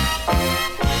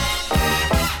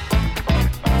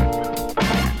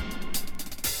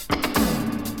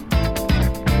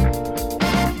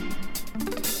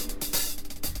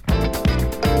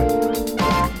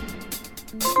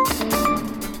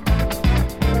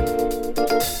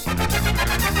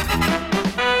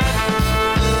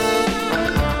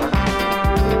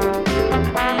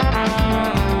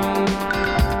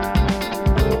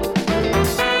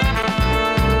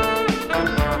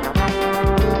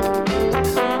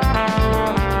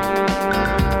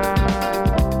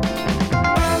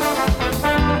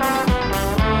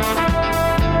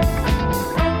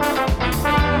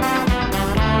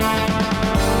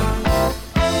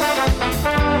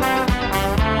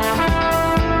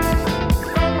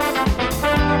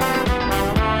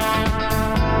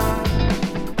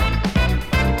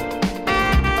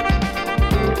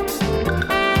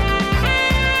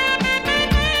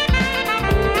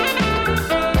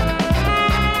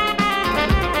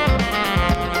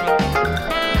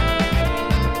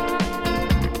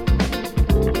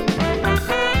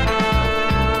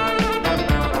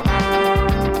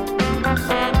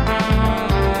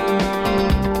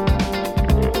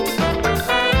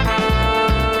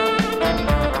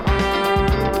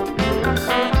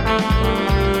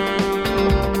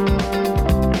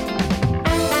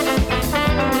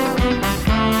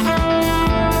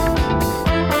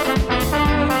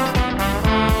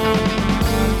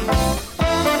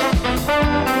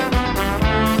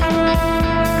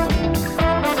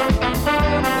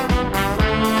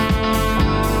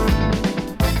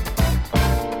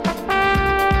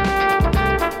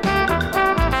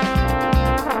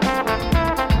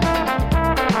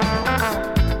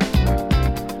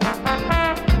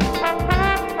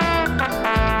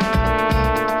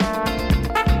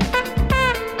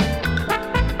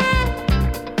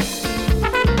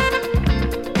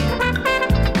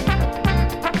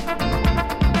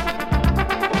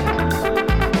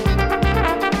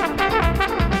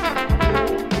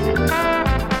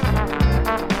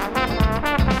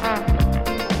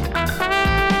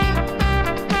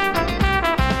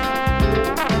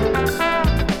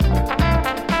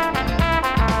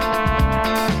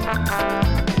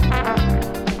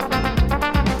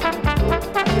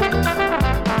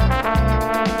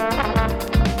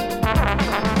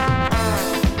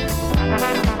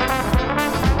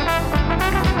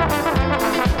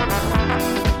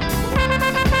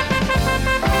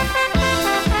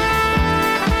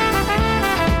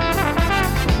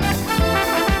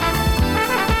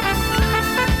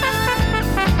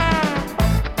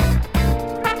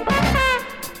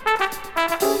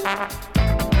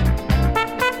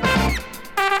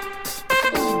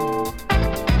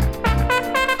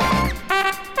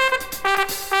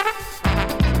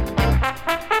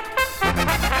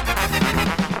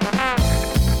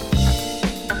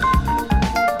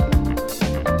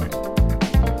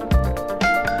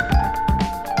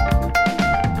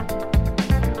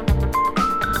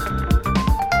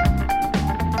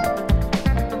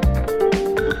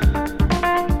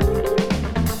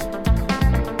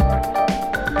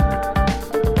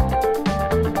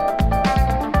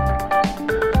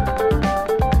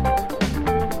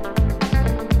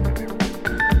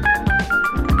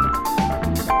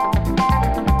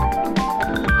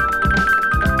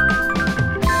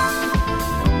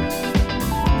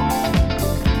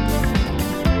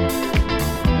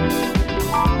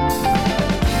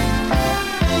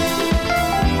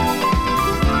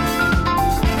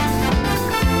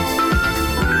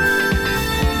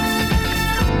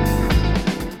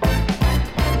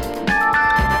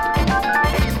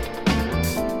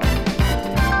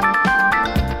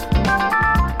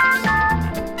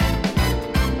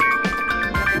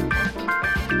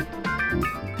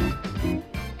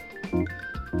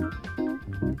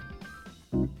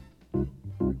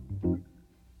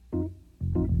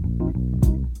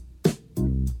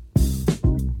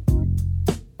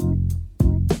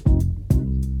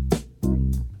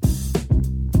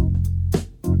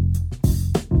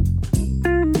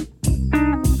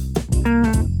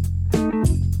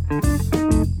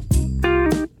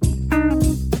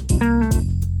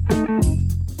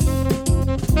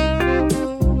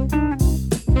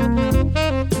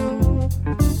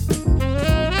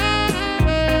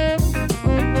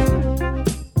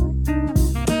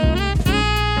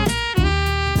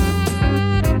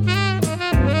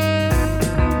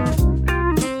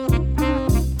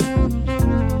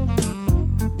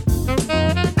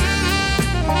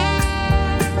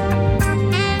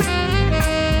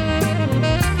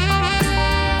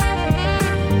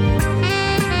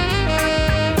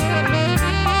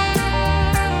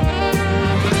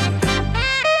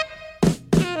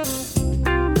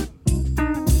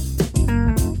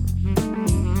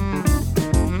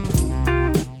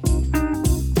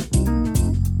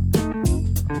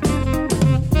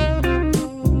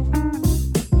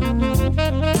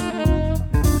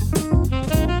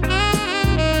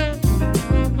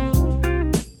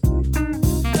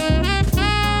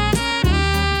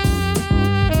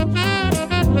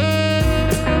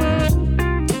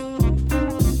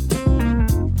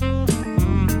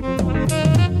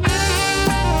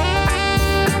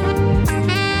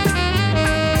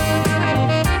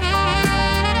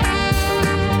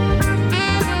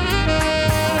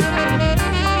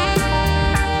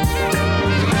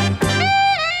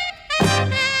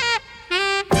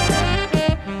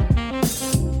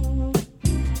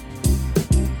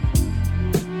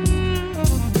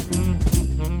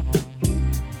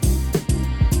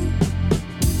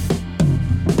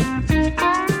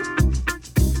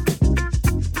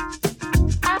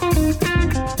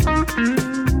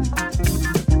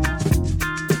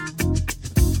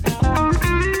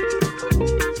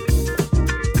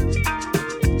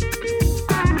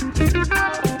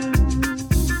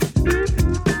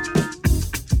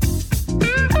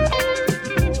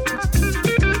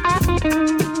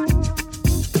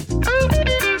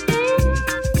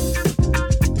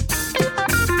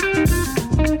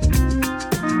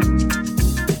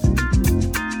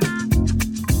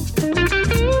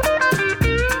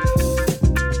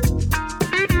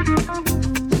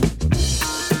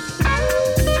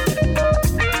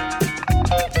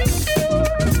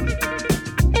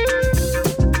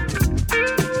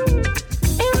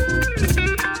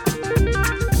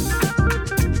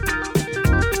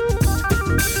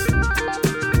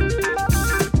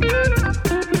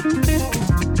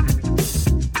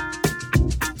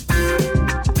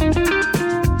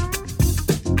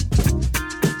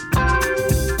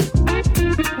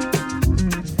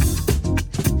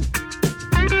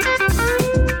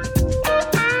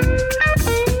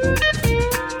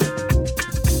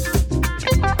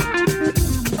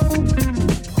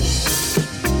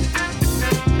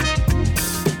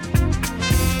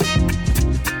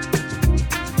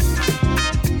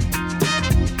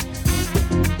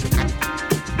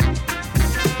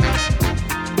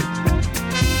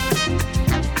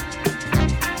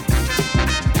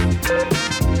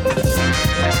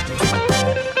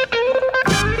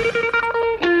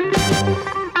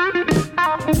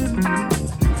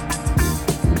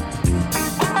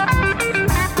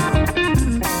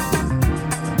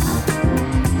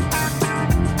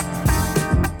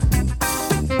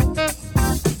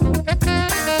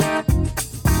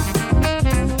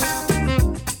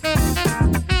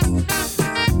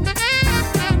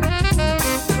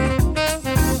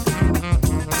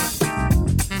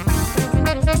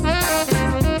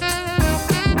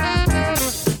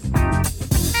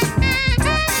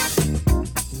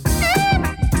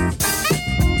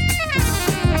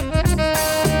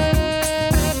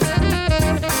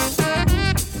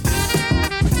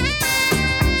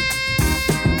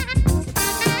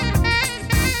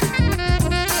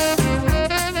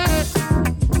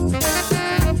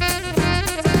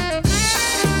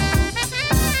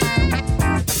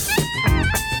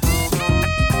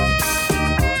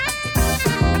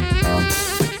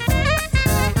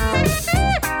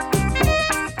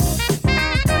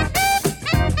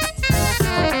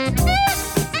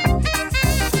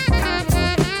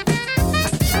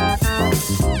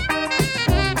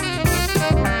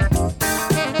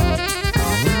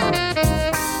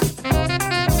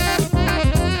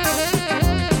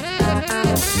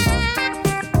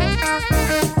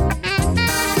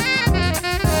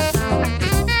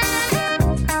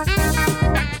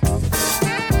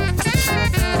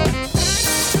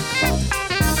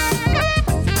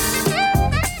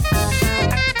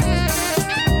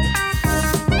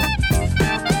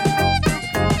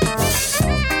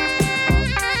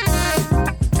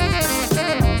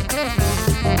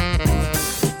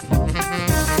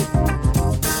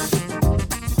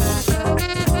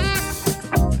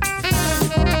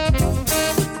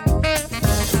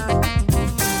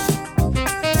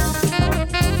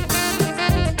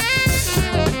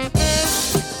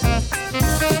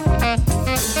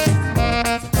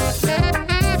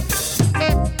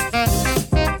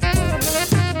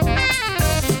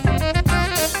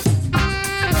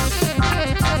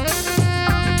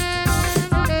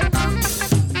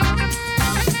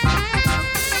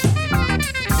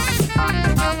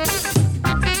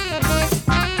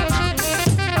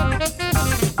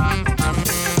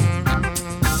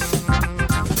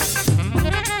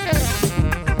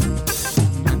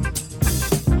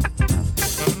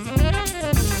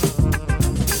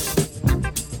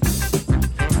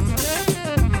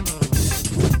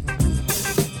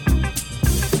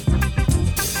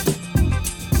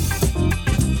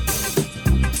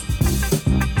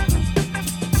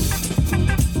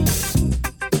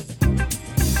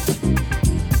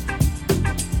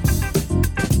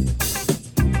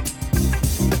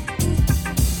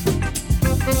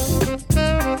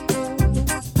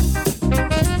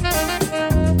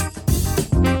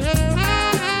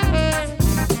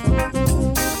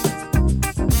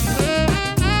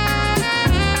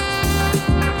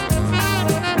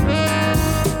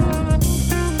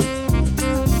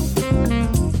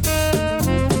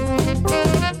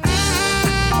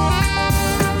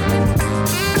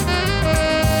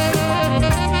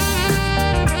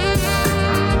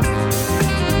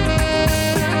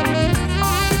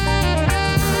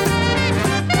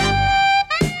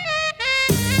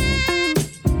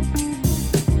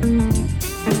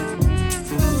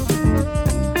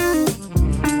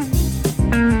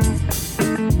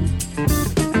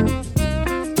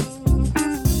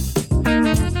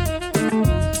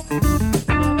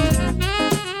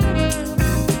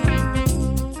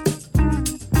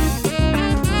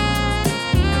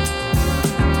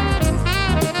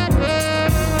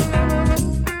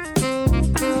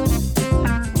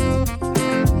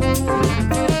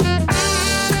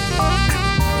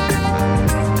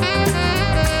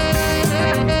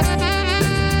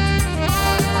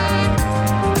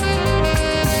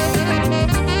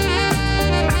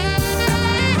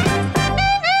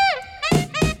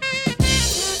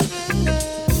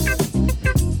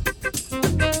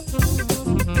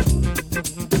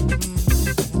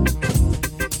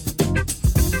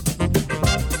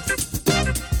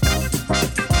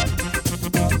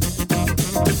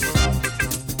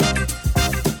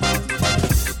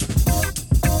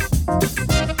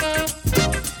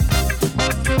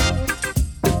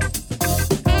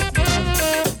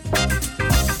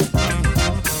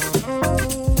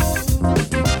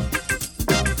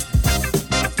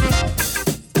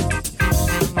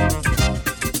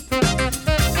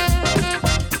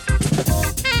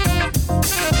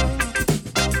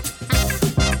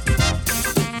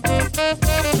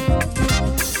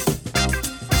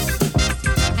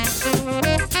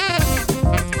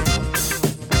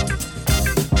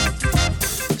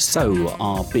 So,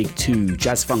 our big two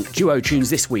jazz funk duo tunes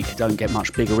this week don't get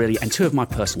much bigger, really, and two of my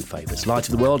personal favourites, Light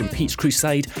of the World and Pete's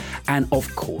Crusade, and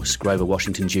of course, Grover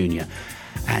Washington Jr.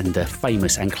 and the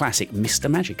famous and classic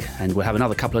Mr. Magic. And we'll have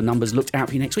another couple of numbers looked out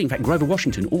for you next week. In fact, Grover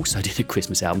Washington also did a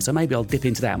Christmas album, so maybe I'll dip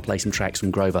into that and play some tracks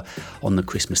from Grover on the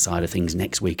Christmas side of things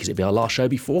next week, as it'll be our last show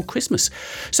before Christmas.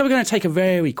 So we're going to take a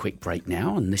very quick break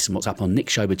now and listen to what's up on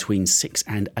Nick's show between 6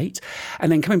 and 8. And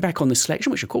then coming back on the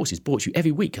selection, which of course is brought to you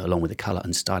every week along with the colour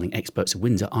and styling experts of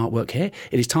Windsor Artwork here,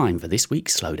 it is time for this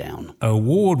week's Slowdown.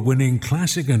 Award-winning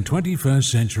classic and 21st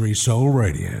century soul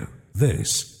radio.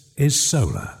 This is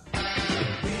Solar.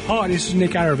 Hi, this is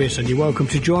Nick Aravis, and you're welcome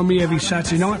to join me every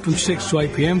Saturday night from 6 to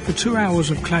 8 p.m. for 2 hours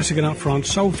of classic and upfront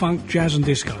soul, funk, jazz and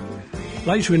disco.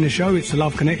 Later in the show, it's the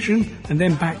Love Connection, and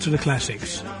then back to the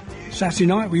classics. Saturday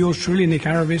night with yours truly, Nick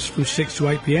Aravis, from 6 to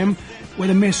 8 p.m, where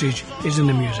the message is in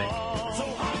the music.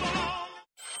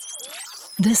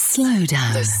 The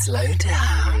Slowdown. The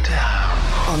Slowdown.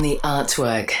 On the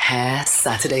Artwork Hair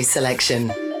Saturday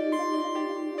Selection.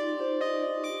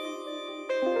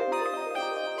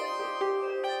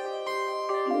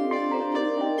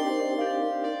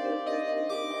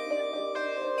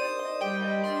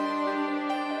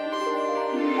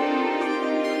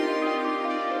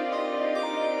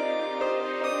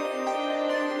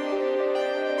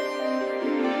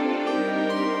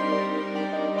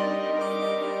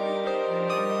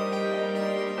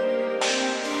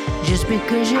 Just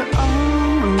because you're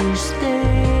almost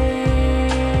there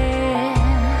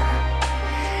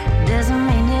doesn't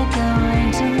mean you're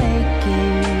going to make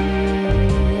it.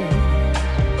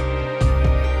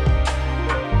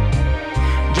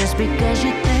 Just because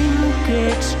you think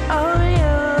it's all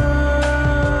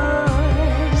yours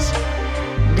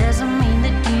doesn't mean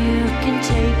that you can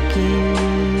take it.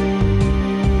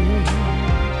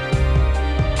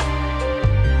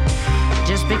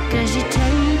 Just because you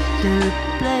take the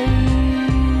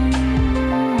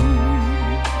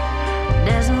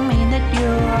doesn't mean that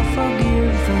you're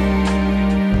forgiven.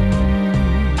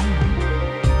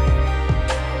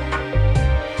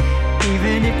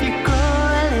 Even if you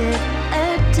call it a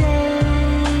day,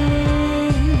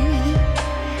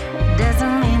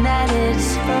 doesn't mean that it's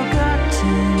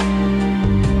forgotten.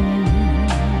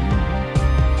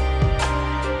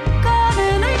 Caught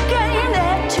in a game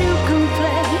that two can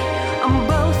play and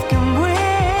both can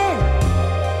win.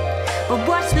 But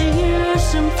what's the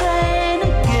use in playing a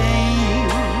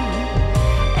game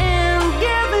and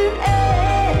giving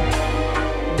it?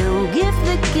 Don't give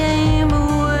the game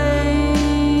away.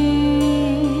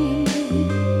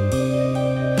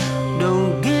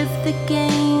 Don't give the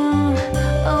game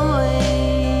away.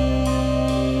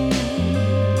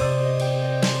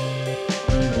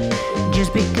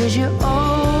 Just because you're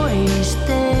always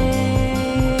there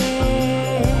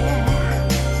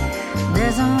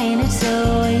doesn't mean it's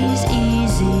always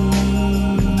easy.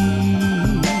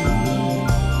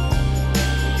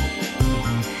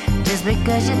 Just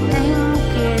because you think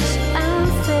it's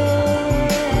unfair,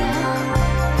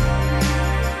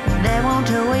 there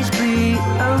won't always be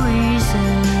a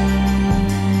reason.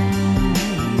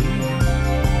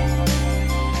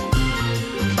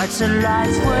 What's a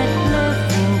life worth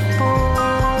living for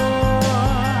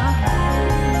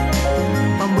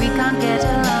when we can't get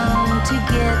along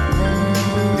together?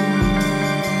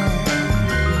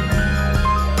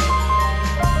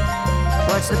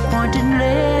 What's the point in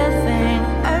living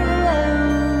alone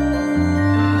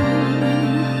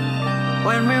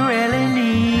when we really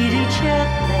need each other?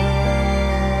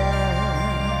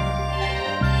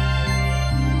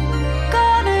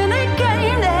 Caught in a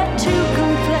game that two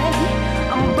can play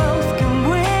and both can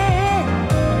win.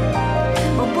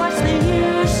 But what's the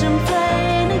use in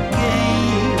playing a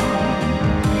game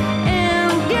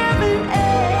and giving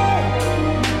it?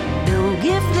 Don't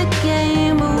give the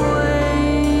game away.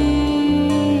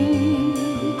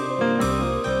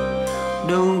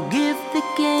 Don't give the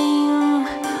game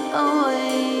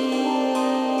away.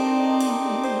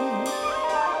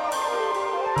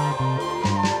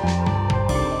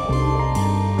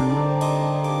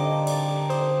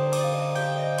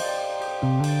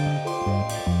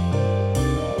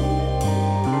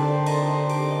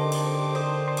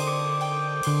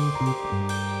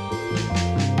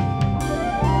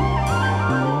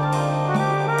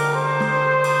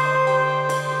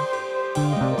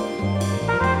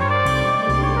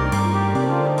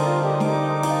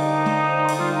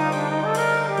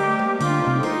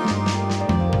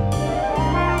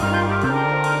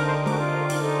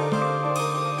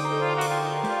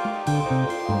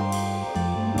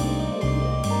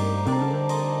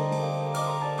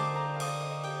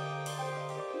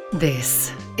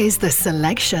 This is The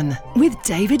Selection with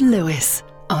David Lewis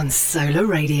on Solar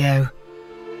Radio.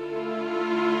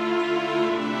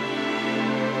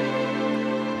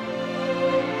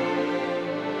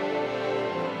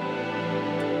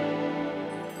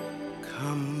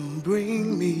 Come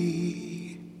bring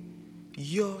me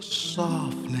your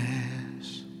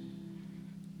softness.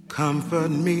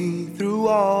 Comfort me through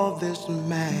all this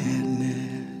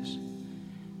madness.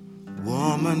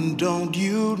 Woman, don't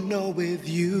you know with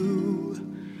you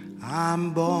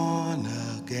I'm born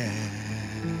again.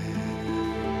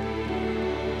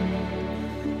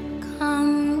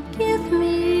 Come give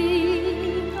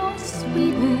me your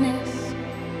sweetness.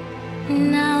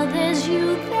 Now there's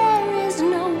you, there is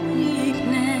no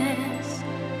weakness.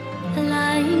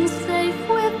 Lying safe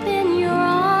within your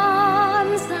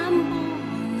arms, I'm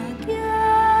born again.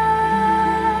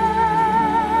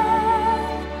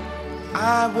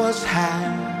 I was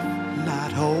half,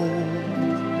 not whole,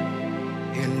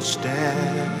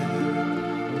 instead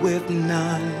with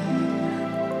none.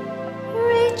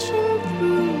 Reaching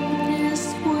through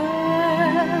this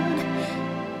world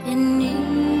in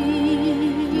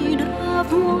need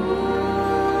of one.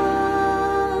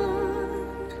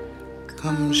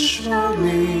 Come show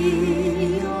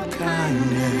me your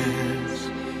kindness.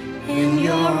 In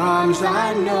your arms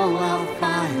I know I'll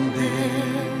find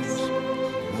this.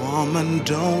 Woman,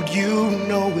 don't you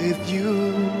know with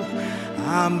you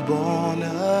I'm born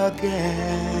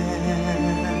again.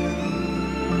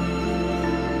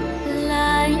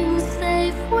 Lying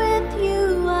safe with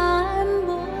you, I'm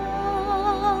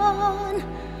born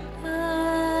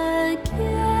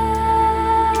again.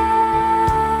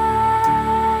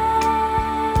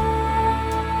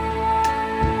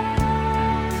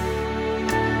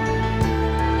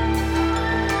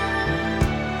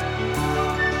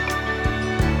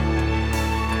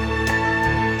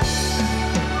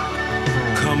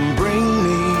 Come bring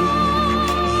me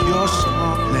your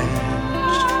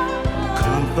softness.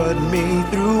 Comfort me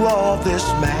through all this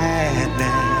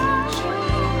madness.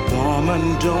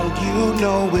 Woman, don't you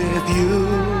know with you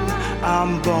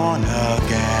I'm born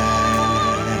again.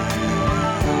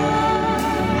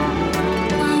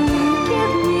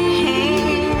 Give me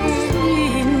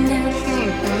sweetness.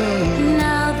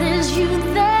 Now there's you,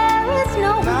 there is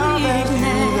no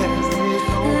weakness.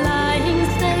 Lying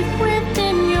safe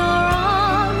within your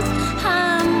arms,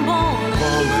 I'm born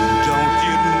Woman, don't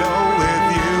you know with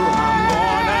you I'm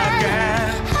born again.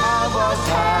 I was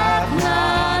half,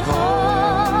 not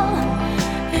whole,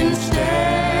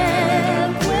 instead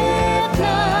with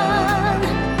none.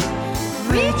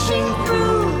 Reaching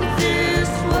through this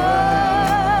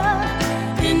world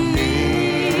in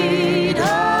need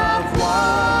of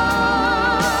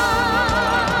one.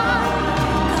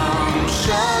 Come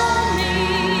show me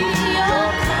your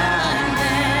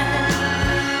kindness.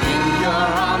 In your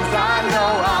arms I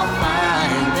know I'll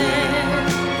find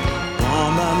it.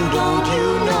 woman, don't you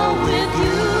know with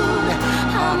you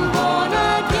I'm born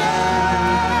again.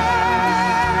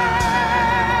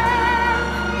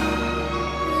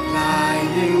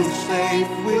 lying safe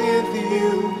with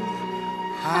you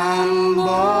I'm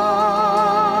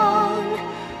born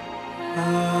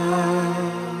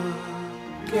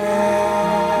again.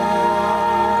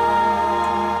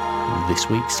 This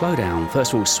week, Slow Down.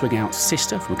 First of all, Swing Out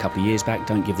Sister from a couple of years back,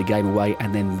 Don't Give the Game Away,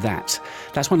 and then That.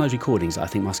 That's one of those recordings that I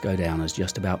think must go down as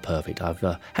just about perfect. I've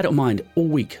had it on mind all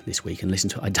week this week and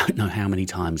listened to it I don't know how many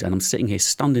times, and I'm sitting here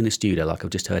stunned in the studio like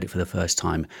I've just heard it for the first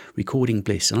time, recording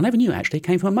Bliss. And I never knew actually it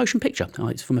came from a motion picture.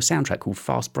 It's from a soundtrack called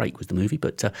Fast Break was the movie,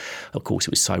 but of course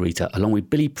it was SYREETA along with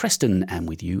Billy Preston and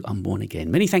With You I'm Born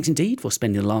Again. Many thanks indeed for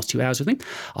spending the last 2 hours with me.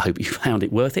 I hope you found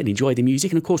it worth it and enjoyed the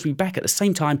music, and of course we'll be back at the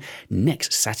same time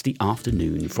next Saturday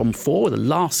afternoon from 4, the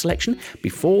last selection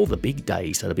before the big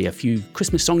day. So there'll be a few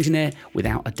Christmas songs in there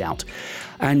without a doubt.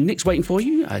 And Nick's waiting for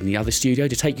you in the other studio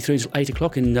to take you through until 8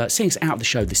 o'clock, and seeing us out of the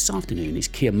show this afternoon is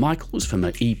KEA Michaels from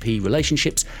her EP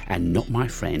Relationships and Not My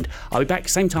Friend. I'll be back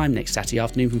same time next Saturday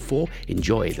afternoon from 4.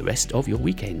 Enjoy the rest of your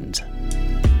weekend.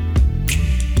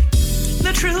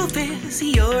 The truth is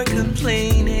you're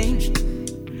complaining.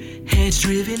 It's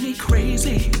driven me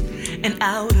crazy and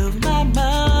out of my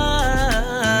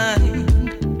mind.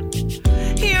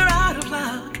 You're out of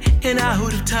luck and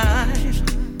out of time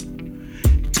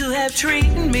to have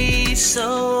treated me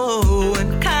so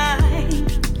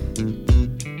unkind.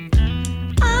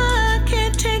 I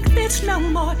can't take this no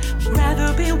more.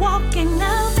 Rather be walking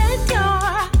out that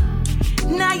door.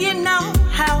 Now you know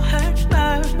how hurt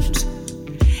burns.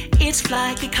 It's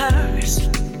like a curse,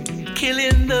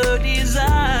 killing the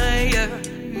desire.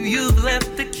 You've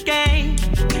left the game,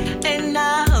 and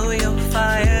now you're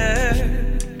fired.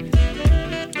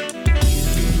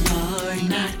 You are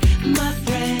not my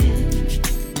friend.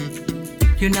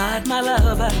 You're not my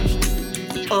lover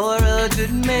or a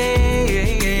good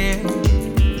man.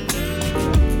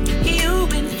 You've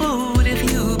been fooled if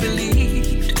you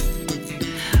believed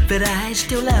that I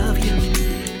still love you,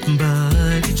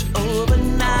 but it's over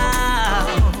now.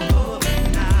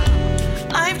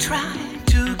 I've tried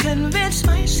to convince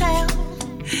myself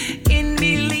in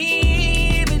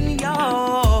believing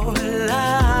your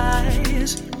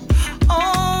lies.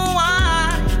 Oh, why?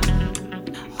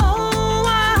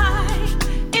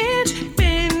 It's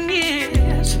been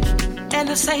years, and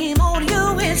the same old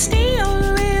you is still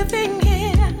living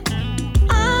here.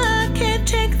 I can't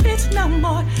take this no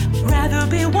more. Rather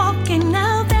be walking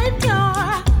out that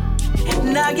door.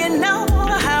 Now you know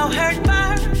how hurt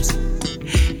burns.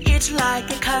 It's like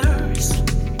a curse,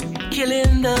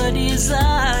 killing the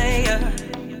desire.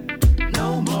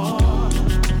 No more.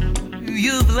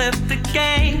 You've left the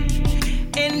game,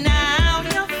 and now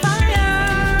you're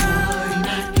fired. You're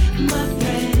not my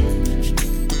friend.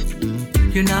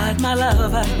 You're not my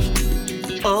lover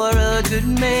or a good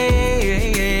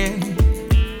man.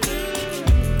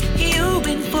 You've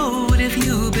been fooled if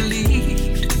you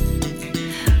believed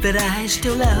that I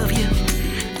still love you,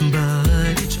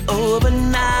 but it's over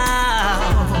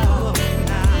now.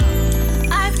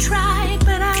 I've tried,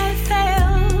 but I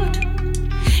failed.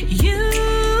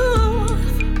 You've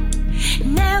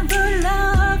never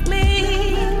loved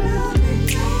me.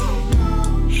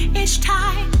 It's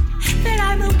time that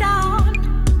I moved on,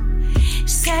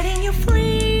 setting you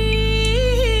free.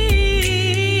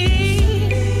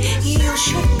 You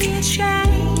should be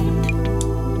ashamed,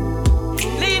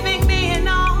 leaving me in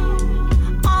all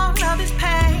of this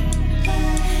pain,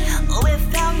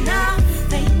 without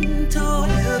nothing to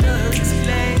ever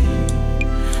explain.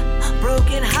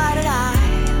 Broken hearted,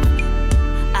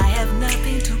 I have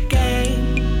nothing to gain,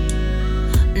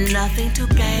 nothing to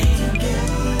gain.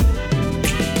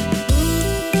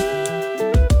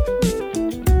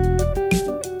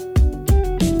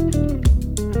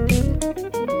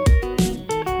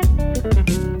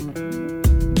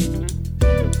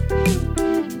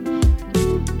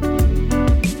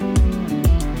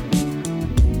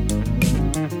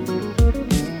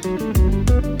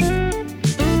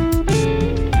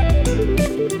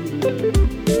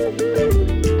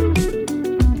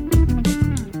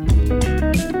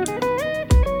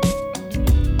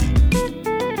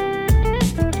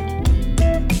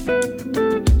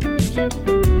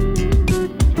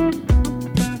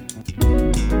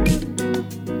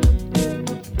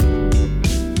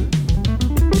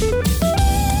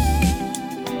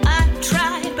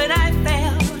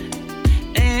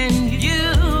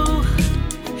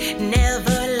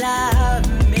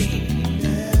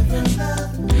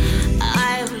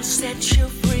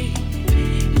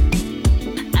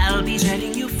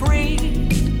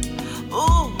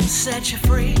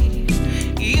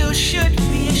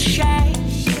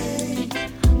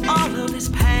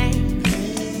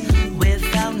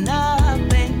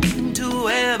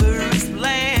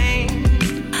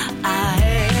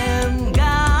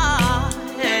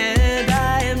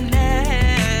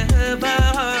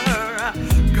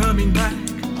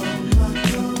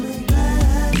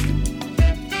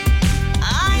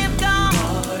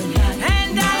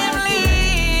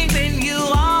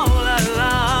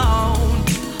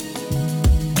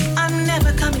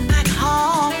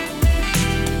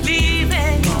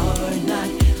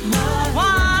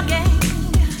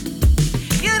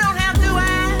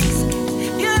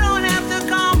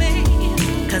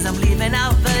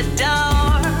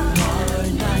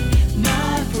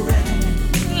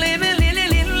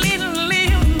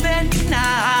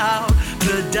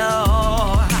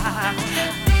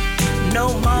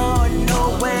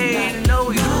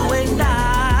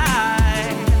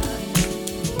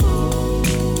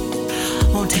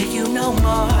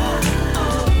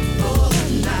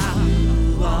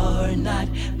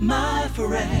 My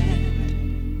friend,